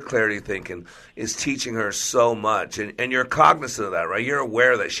mind, your clarity of thinking is teaching her so much. And you're cognizant of that, right? You're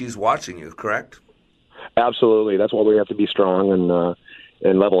aware that she's watching you, correct? Absolutely. That's why we have to be strong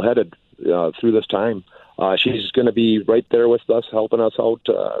and level-headed through this time. She's going to be right there with us, helping us out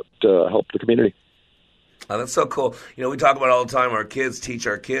to help the community. Oh, that's so cool. We talk about it all the time, our kids teach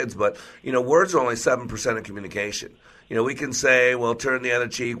our kids, but, words are only 7% of communication. We can say, well, turn the other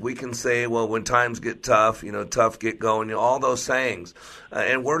cheek. We can say, well, when times get tough, tough get going, all those sayings.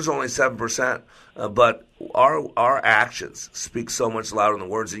 And words are only 7%, but our actions speak so much louder than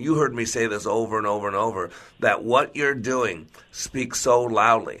words. And you heard me say this over and over and over, that what you're doing speaks so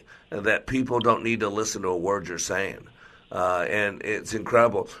loudly that people don't need to listen to a word you're saying. And it's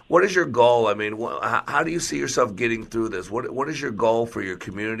incredible. What is your goal? I mean, how do you see yourself getting through this? What is your goal for your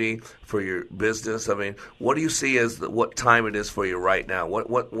community, for your business? I mean, what do you see as what time it is for you right now?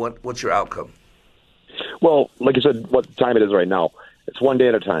 What's your outcome? Well, like you said, what time it is right now? It's one day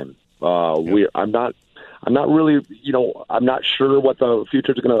at a time. I'm not really, I'm not sure what the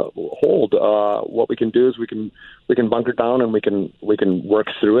future is going to hold. What we can do is we can bunker down and we can work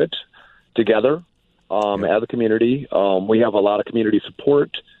through it together. As a community, we have a lot of community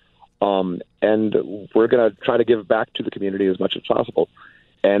support, and we're going to try to give back to the community as much as possible,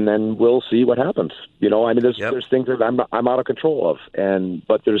 and then we'll see what happens. There's things that I'm out of control of,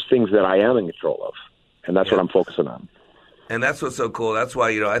 but there's things that I am in control of, and that's what I'm focusing on. And that's what's so cool. That's why,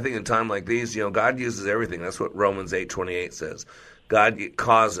 I think in time like these, God uses everything. That's what Romans 8:28 says. God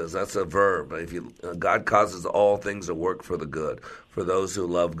causes, that's a verb. God causes all things to work for the good, for those who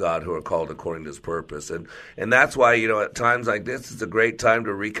love God, who are called according to his purpose. And that's why, at times like this, it's a great time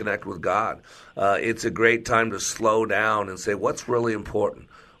to reconnect with God. It's a great time to slow down and say, what's really important?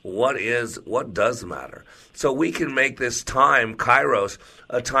 What does matter? So we can make this time, Kairos,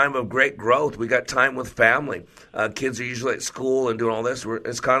 a time of great growth. We got time with family. Kids are usually at school and doing all this.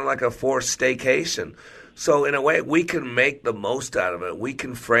 It's kind of like a forced staycation. So in a way, we can make the most out of it. We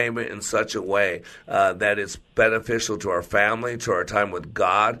can frame it in such a way that it's beneficial to our family, to our time with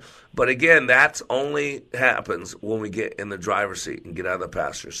God. But again, that's only happens when we get in the driver's seat and get out of the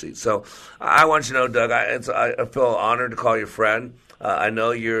passenger seat. So I want you to know, Doug, I feel honored to call you friend. I know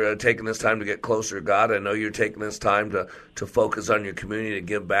you're taking this time to get closer to God. I know you're taking this time to focus on your community, to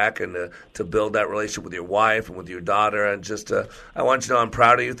give back, and to build that relationship with your wife and with your daughter. And I want you to know I'm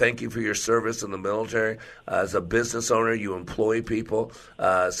proud of you. Thank you for your service in the military. As a business owner, you employ people,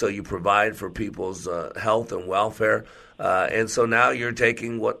 so you provide for people's health and welfare. And so now you're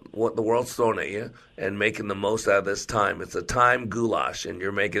taking what the world's thrown at you and making the most out of this time. It's a time goulash, and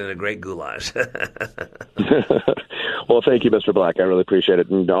you're making it a great goulash. Well, thank you, Mr. Black. I really appreciate it.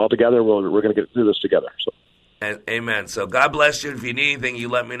 And all together, we're going to get through this together. So. And, amen. So God bless you. If you need anything, you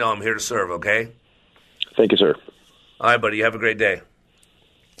let me know. I'm here to serve, okay? Thank you, sir. All right, buddy. You have a great day.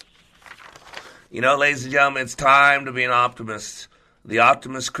 Ladies and gentlemen, it's time to be an optimist. The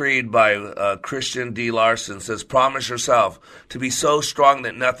Optimist Creed by Christian D. Larson says, promise yourself to be so strong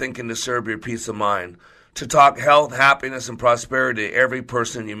that nothing can disturb your peace of mind, to talk health, happiness, and prosperity to every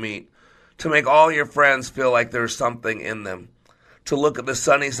person you meet, to make all your friends feel like there's something in them, to look at the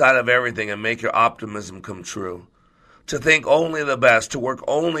sunny side of everything and make your optimism come true. to think only the best, to work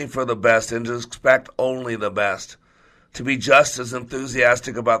only for the best, and to expect only the best, to be just as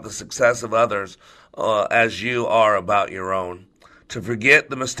enthusiastic about the success of others as you are about your own, to forget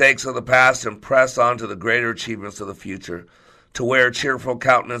the mistakes of the past and press on to the greater achievements of the future, to wear a cheerful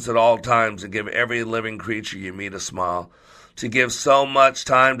countenance at all times and give every living creature you meet a smile, to give so much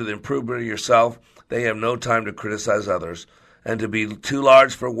time to the improvement of yourself they have no time to criticize others, and to be too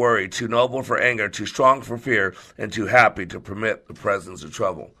large for worry, too noble for anger, too strong for fear, and too happy to permit the presence of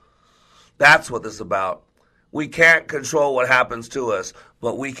trouble. That's what this is about. We can't control what happens to us,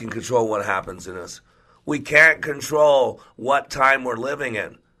 but we can control what happens in us. We can't control what time we're living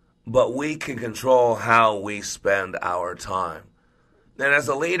in, but we can control how we spend our time. And as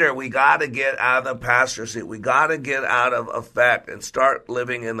a leader, we got to get out of the pasture seat. We got to get out of effect and start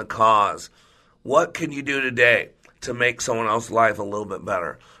living in the cause. What can you do today to make someone else's life a little bit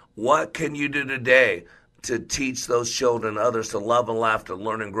better? What can you do today to teach those children, others, to love and laugh, to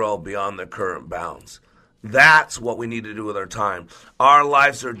learn and grow beyond their current bounds? That's what we need to do with our time. Our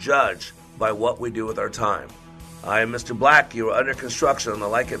lives are judged by what we do with our time. I am Mr. Black. You are under construction on the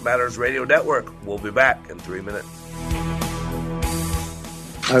Like It Matters Radio Network. We'll be back in 3 minutes.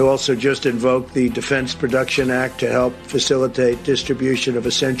 I also just invoked the Defense Production Act to help facilitate distribution of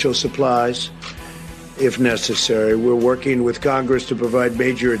essential supplies if necessary. We're working with Congress to provide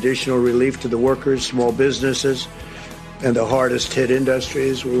major additional relief to the workers, small businesses, and the hardest hit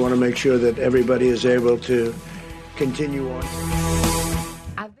industries. We want to make sure that everybody is able to continue on.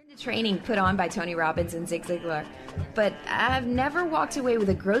 I've been to training put on by Tony Robbins and Zig Ziglar, but I've never walked away with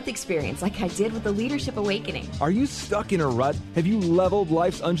a growth experience like I did with the Leadership Awakening. Are you stuck in a rut? Have you leveled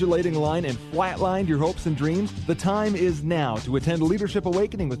life's undulating line and flatlined your hopes and dreams? The time is now to attend Leadership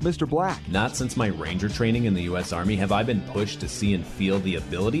Awakening with Mr. Black. Not since my Ranger training in the U.S. Army have I been pushed to see and feel the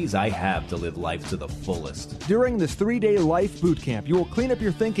abilities I have to live life to the fullest. During this 3-day life boot camp, you will clean up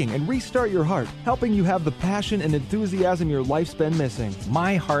your thinking and restart your heart, helping you have the passion and enthusiasm your life's been missing.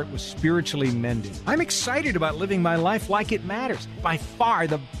 My heart was spiritually mended. I'm excited about living my life like it matters. By far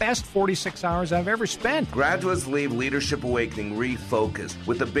the best 46 hours I've ever spent. Graduates leave Leadership Awakening refocused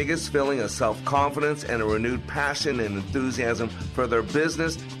with the biggest feeling of self-confidence and a renewed passion and enthusiasm for their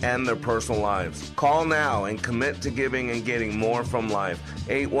business and their personal lives. Call now and commit to giving and getting more from life.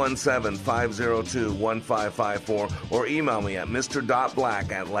 817-502-1554 or email me at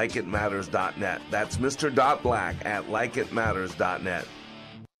mr.black@likeitmatters.net. That's mr.black@likeitmatters.net.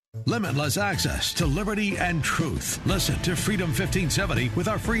 Limitless access to liberty and truth. Listen to Freedom 1570 with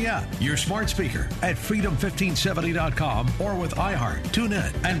our free app, your smart speaker at freedom1570.com or with iHeart,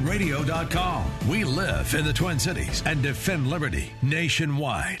 TuneIn, and radio.com. We live in the Twin Cities and defend liberty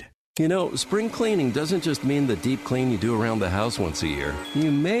nationwide. You know, spring cleaning doesn't just mean the deep clean you do around the house once a year.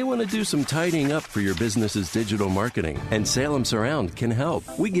 You may want to do some tidying up for your business's digital marketing, and Salem Surround can help.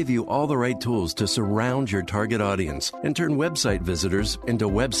 We give you all the right tools to surround your target audience and turn website visitors into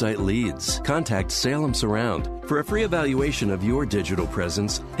website leads. Contact Salem Surround for a free evaluation of your digital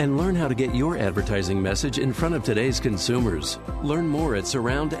presence and learn how to get your advertising message in front of today's consumers. Learn more at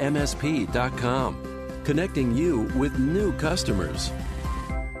surroundmsp.com, connecting you with new customers.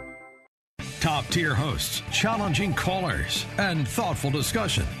 Top-tier hosts, challenging callers, and thoughtful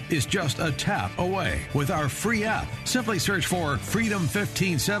discussion is just a tap away with our free app. Simply search for Freedom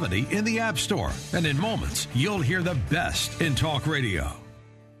 1570 in the App Store, and in moments, you'll hear the best in talk radio.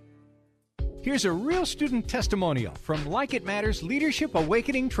 Here's a real student testimonial from Like It Matters Leadership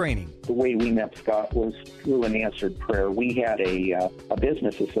Awakening Training. The way we met Scott was through an answered prayer. We had a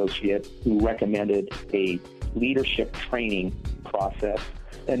business associate who recommended a leadership training process.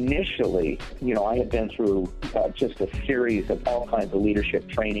 Initially, I had been through just a series of all kinds of leadership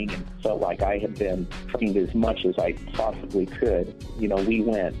training and felt like I had been trained as much as I possibly could. We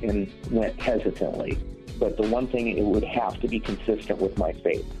went hesitantly. But the one thing, it would have to be consistent with my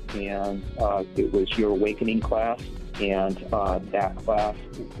faith. And it was your awakening class. And that class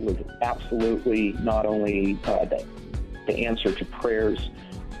was absolutely not only the answer to prayers,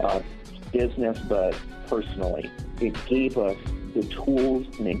 business, but personally. It gave us the tools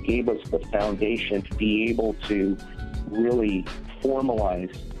and it gave us the foundation to be able to really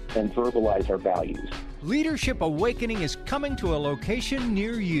formalize and verbalize our values. Leadership Awakening is coming to a location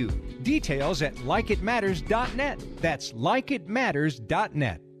near you. Details at likeitmatters.net. That's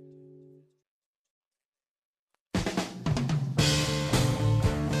likeitmatters.net.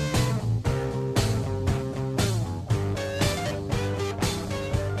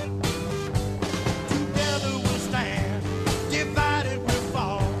 Together we'll stand, divided we'll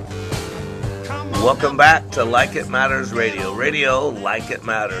fall. Come on. Welcome back to Like It Matters Radio. Radio, like it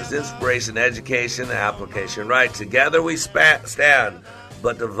matters. Inspiration, education, application. Right, together we stand,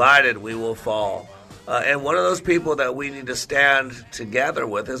 but divided we will fall. And one of those people that we need to stand together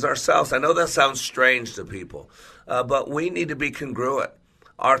with is ourselves. I know that sounds strange to people, but we need to be congruent.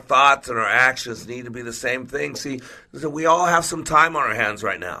 Our thoughts and our actions need to be the same thing. See, we all have some time on our hands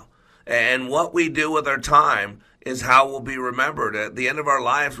right now. And what we do with our time is how we'll be remembered. At the end of our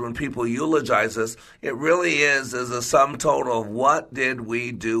lives, when people eulogize us, it really is a sum total of what did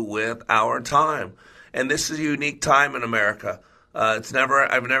we do with our time. And this is a unique time in America. I've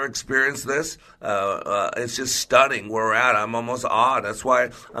never experienced this. It's just stunning where we're at. I'm almost awed. That's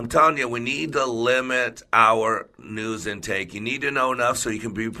why I'm telling you, we need to limit our news intake. You need to know enough so you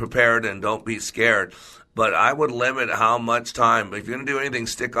can be prepared and don't be scared. But I would limit how much time. If you're going to do anything,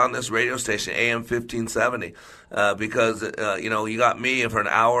 stick on this radio station, AM 1570, because, you got me for an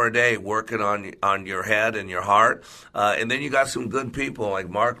hour a day working on your head and your heart. And then you got some good people like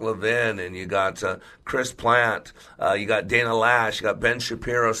Mark Levin, and you got Chris Plant, you got Dana Lash, you got Ben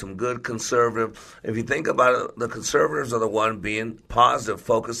Shapiro, some good conservative. If you think about it, the conservatives are the one being positive,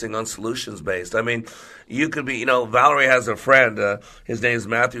 focusing on solutions-based. I mean, you could be, Valerie has a friend, his name is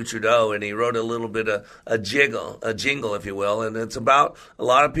Matthew Trudeau, and he wrote a little bit of a jingle, if you will, and it's about a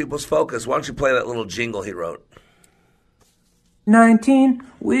lot of people's focus. Why don't you play that little jingle he wrote? 19,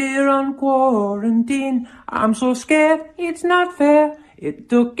 we're on quarantine. I'm so scared, it's not fair. It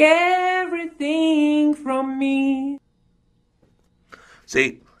took everything from me.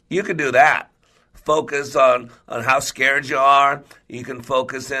 See, you can do that. Focus on how scared you are. You can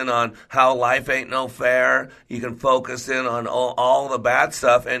focus in on how life ain't no fair. You can focus in on all the bad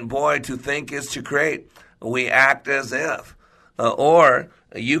stuff. And boy, to think is to create. We act as if. Or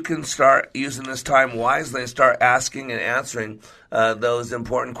you can start using this time wisely and start asking and answering those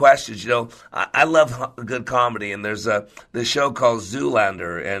important questions. I love good comedy, and there's this show called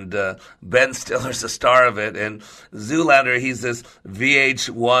Zoolander, and Ben Stiller's the star of it. And Zoolander, he's this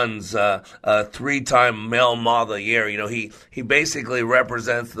VH1's 3-time male model of the year. He basically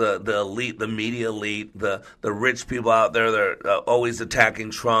represents the elite, the media elite, the rich people out there that are always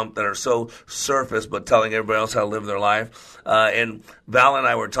attacking Trump, that are so surface but telling everybody else how to live their life. And Val and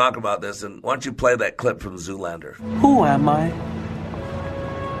I were talking about this, and why don't you play that clip from Zoolander? Who am I?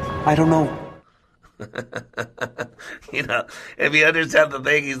 I don't know. If you understand the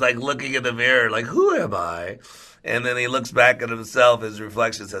thing, he's like looking in the mirror, like, who am I? And then he looks back at himself, his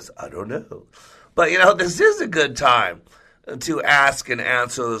reflection says, I don't know. But, this is a good time to ask and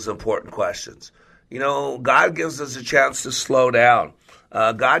answer those important questions. God gives us a chance to slow down.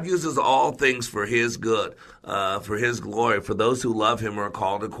 God uses all things for His good, for His glory, for those who love Him or are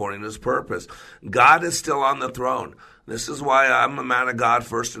called according to His purpose. God is still on the throne. This is why I'm a man of God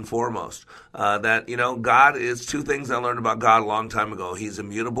first and foremost. God is two things I learned about God a long time ago. He's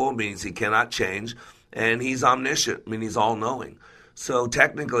immutable, means He cannot change, and He's omniscient, meaning He's all-knowing. So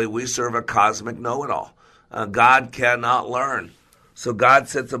technically, we serve a cosmic know-it-all. God cannot learn. So God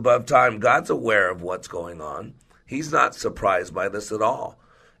sits above time. God's aware of what's going on. He's not surprised by this at all.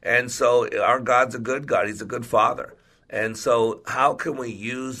 And so our God's a good God. He's a good Father. And so how can we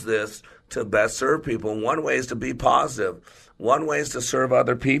use this to best serve people? One way is to be positive. One way is to serve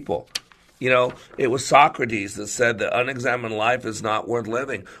other people. It was Socrates that said that unexamined life is not worth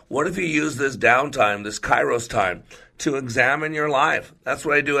living. What if you use this downtime, this Kairos time, to examine your life? That's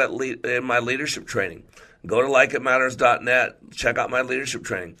what I do in my leadership training. Go to likeitmatters.net. Check out my leadership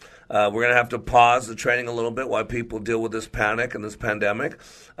training. We're going to have to pause the training a little bit while people deal with this panic and this pandemic.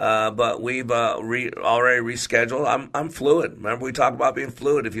 But we've already rescheduled. I'm fluid. Remember, we talk about being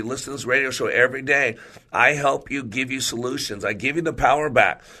fluid. If you listen to this radio show every day, I help you, give you solutions. I give you the power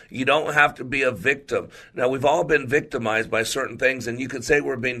back. You don't have to be a victim. Now, we've all been victimized by certain things, and you could say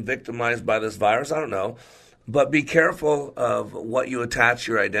we're being victimized by this virus. I don't know. But be careful of what you attach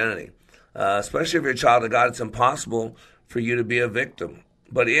your identity. Especially if you're a child of God, it's impossible for you to be a victim.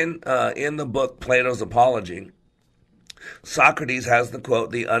 But in the book Plato's Apology, Socrates has the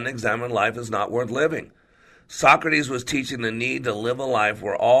quote, "The unexamined life is not worth living." Socrates was teaching the need to live a life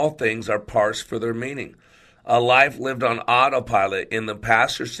where all things are parsed for their meaning. A life lived on autopilot in the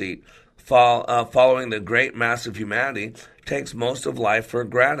passenger seat, following the great mass of humanity, takes most of life for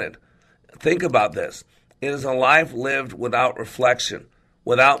granted. Think about this. It is a life lived without reflection,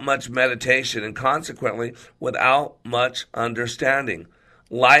 without much meditation, and consequently without much understanding.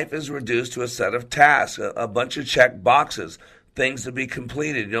 Life is reduced to a set of tasks, a bunch of check boxes, things to be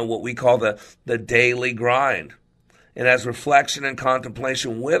completed, what we call the daily grind. And as reflection and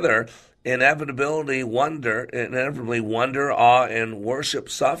contemplation wither, inevitably wonder, awe, and worship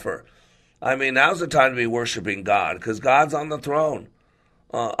suffer. I mean, now's the time to be worshiping God because God's on the throne.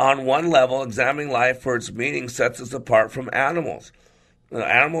 On one level, examining life for its meaning sets us apart from animals.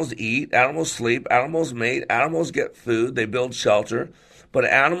 Animals eat, animals sleep, animals mate, animals get food, they build shelter, but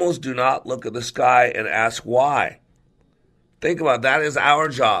animals do not look at the sky and ask why. Think about it. That is our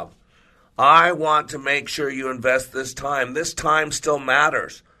job. I want to make sure you invest this time. This time still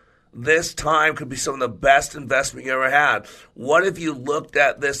matters. This time could be some of the best investment you ever had. What if you looked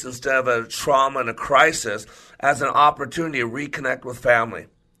at this instead of a trauma and a crisis as an opportunity to reconnect with family?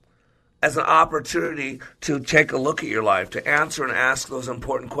 As an opportunity to take a look at your life, to answer and ask those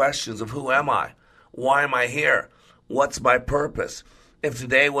important questions of who am I? Why am I here? What's my purpose? If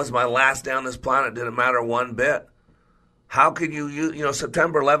today was my last day on this planet, did it matter one bit? How can you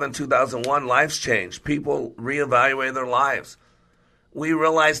September 11, 2001, lives changed. People reevaluated their lives. We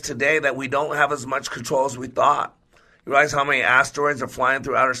realize today that we don't have as much control as we thought. You realize how many asteroids are flying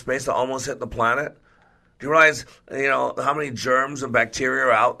through outer space that almost hit the planet? Do you realize, how many germs and bacteria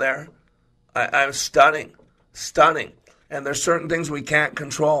are out there? I'm stunning. And there's certain things we can't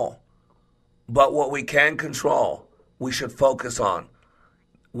control. But what we can control, we should focus on.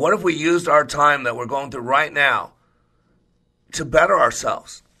 What if we used our time that we're going through right now to better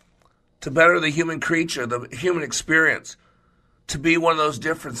ourselves, to better the human creature, the human experience, to be one of those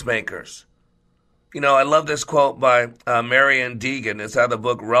difference makers? I love this quote by Marianne Deegan. It's out of the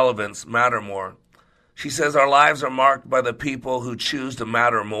book Relevance, Matter More. She says, our lives are marked by the people who choose to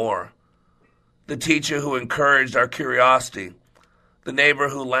matter more. The teacher who encouraged our curiosity, the neighbor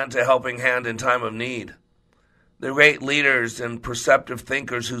who lent a helping hand in time of need, the great leaders and perceptive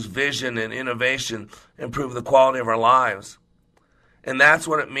thinkers whose vision and innovation improve the quality of our lives. And that's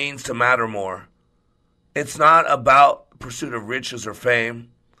what it means to matter more. It's not about pursuit of riches or fame.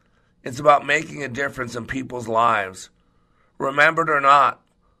 It's about making a difference in people's lives. Remembered or not,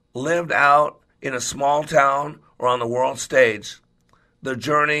 lived out in a small town or on the world stage, the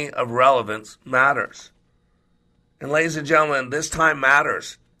journey of relevance matters. And ladies and gentlemen, this time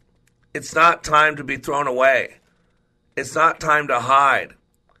matters. It's not time to be thrown away. It's not time to hide.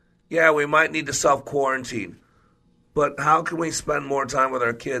 Yeah, we might need to self-quarantine, but how can we spend more time with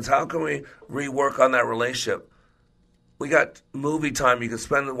our kids? How can we rework on that relationship? We got movie time you can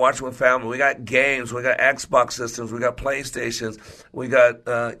spend watching with family. We got games. We got Xbox systems. We got PlayStations. We got,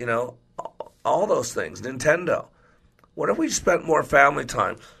 all those things. Nintendo. What if we spent more family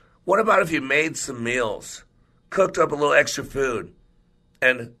time? What about if you made some meals, cooked up a little extra food,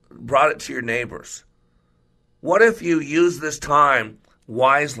 and brought it to your neighbors? What if you used this time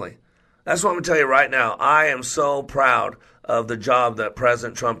wisely? That's what I'm going to tell you right now. I am so proud of the job that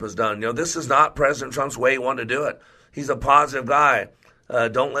President Trump has done. This is not President Trump's way he wanted to do it. He's a positive guy.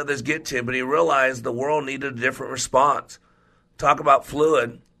 Don't let this get to you. But he realized the world needed a different response. Talk about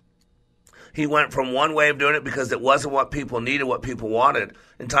fluid. He went from one way of doing it because it wasn't what people needed, what people wanted.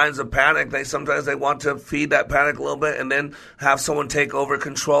 In times of panic, sometimes they want to feed that panic a little bit and then have someone take over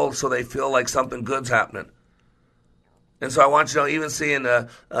control so they feel like something good's happening. And so I want you to know, even seeing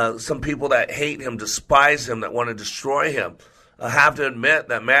some people that hate him, despise him, that want to destroy him, have to admit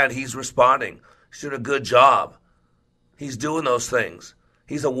that, man, he's responding. He's doing a good job. He's doing those things.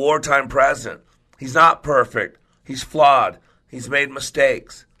 He's a wartime president. He's not perfect. He's flawed. He's made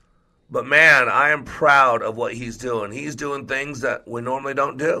mistakes. But, man, I am proud of what he's doing. He's doing things that we normally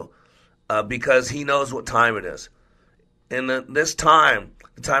don't do because he knows what time it is. And this time,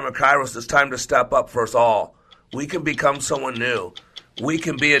 the time of Kairos, it's time to step up for us all. We can become someone new. We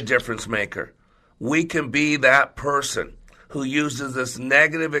can be a difference maker. We can be that person who uses this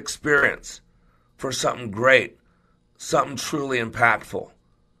negative experience for something great, something truly impactful.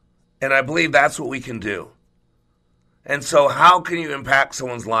 And I believe that's what we can do. And so how can you impact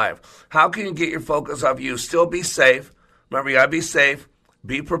someone's life? How can you get your focus off you? Still be safe. Remember, you got to be safe.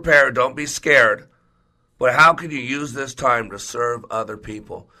 Be prepared. Don't be scared. But how can you use this time to serve other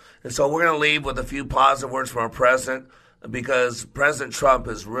people? And so we're going to leave with a few positive words from our president, because President Trump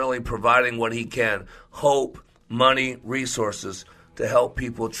is really providing what he can, hope, money, resources, to help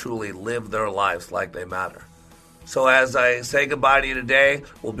people truly live their lives like they matter. So as I say goodbye to you today,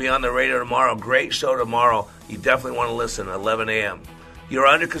 we'll be on the radio tomorrow. Great show tomorrow. You definitely want to listen at 11 a.m. You're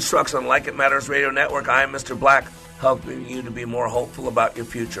under construction on Like It Matters Radio Network. I am Mr. Black, helping you to be more hopeful about your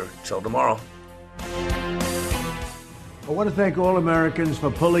future. Till tomorrow. I want to thank all Americans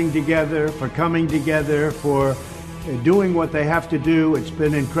for pulling together, for coming together, for doing what they have to do. It's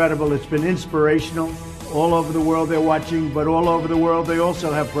been incredible. It's been inspirational. All over the world they're watching, but all over the world they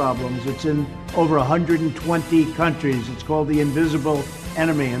also have problems. It's in over 120 countries. It's called the invisible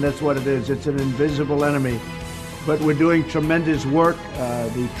enemy, and that's what it is. It's an invisible enemy. but we're doing tremendous work.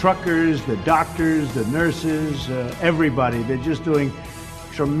 The truckers, the doctors, the nurses, everybody, they're just doing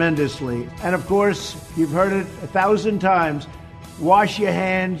tremendously. And of course, you've heard it 1,000 times, wash your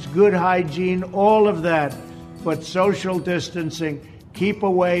hands, good hygiene, all of that, but social distancing, keep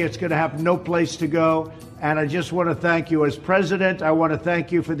away. It's going to have no place to go. And I just want to thank you as president. I want to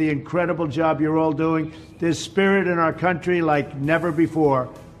thank you for the incredible job you're all doing. There's spirit in our country like never before.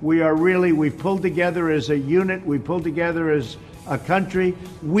 We've pulled together as a unit. We pulled together as a country.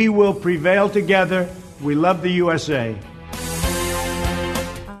 We will prevail together. We love the USA.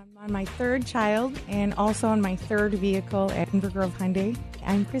 I'm on my third child and also on my third vehicle at Inver Grove Hyundai.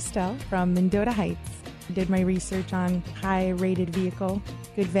 I'm Christelle from Mendota Heights. I did my research on high-rated vehicle,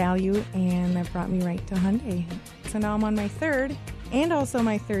 good value, and that brought me right to Hyundai. So now I'm on my third and also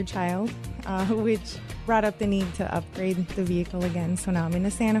my third child, which brought up the need to upgrade the vehicle again. So now I'm in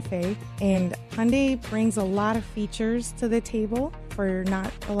a Santa Fe, and Hyundai brings a lot of features to the table for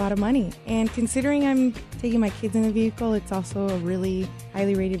not a lot of money. And considering I'm taking my kids in the vehicle, it's also a really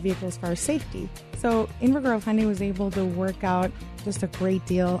highly rated vehicle as far as safety. So Inver Grove Hyundai was able to work out just a great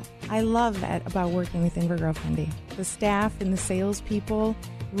deal. I love that about working with Inver Grove Hyundai. The staff and the salespeople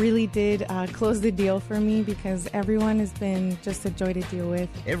really did close the deal for me because everyone has been just a joy to deal with.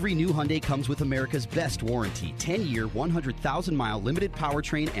 Every new Hyundai comes with America's best warranty, 10-year, 100,000-mile limited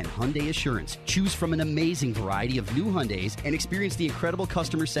powertrain and Hyundai Assurance. Choose from an amazing variety of new Hyundais and experience the incredible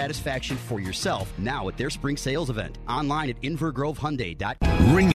customer satisfaction for yourself now at their spring sales event. Online at invergrovehyundai.com. Ring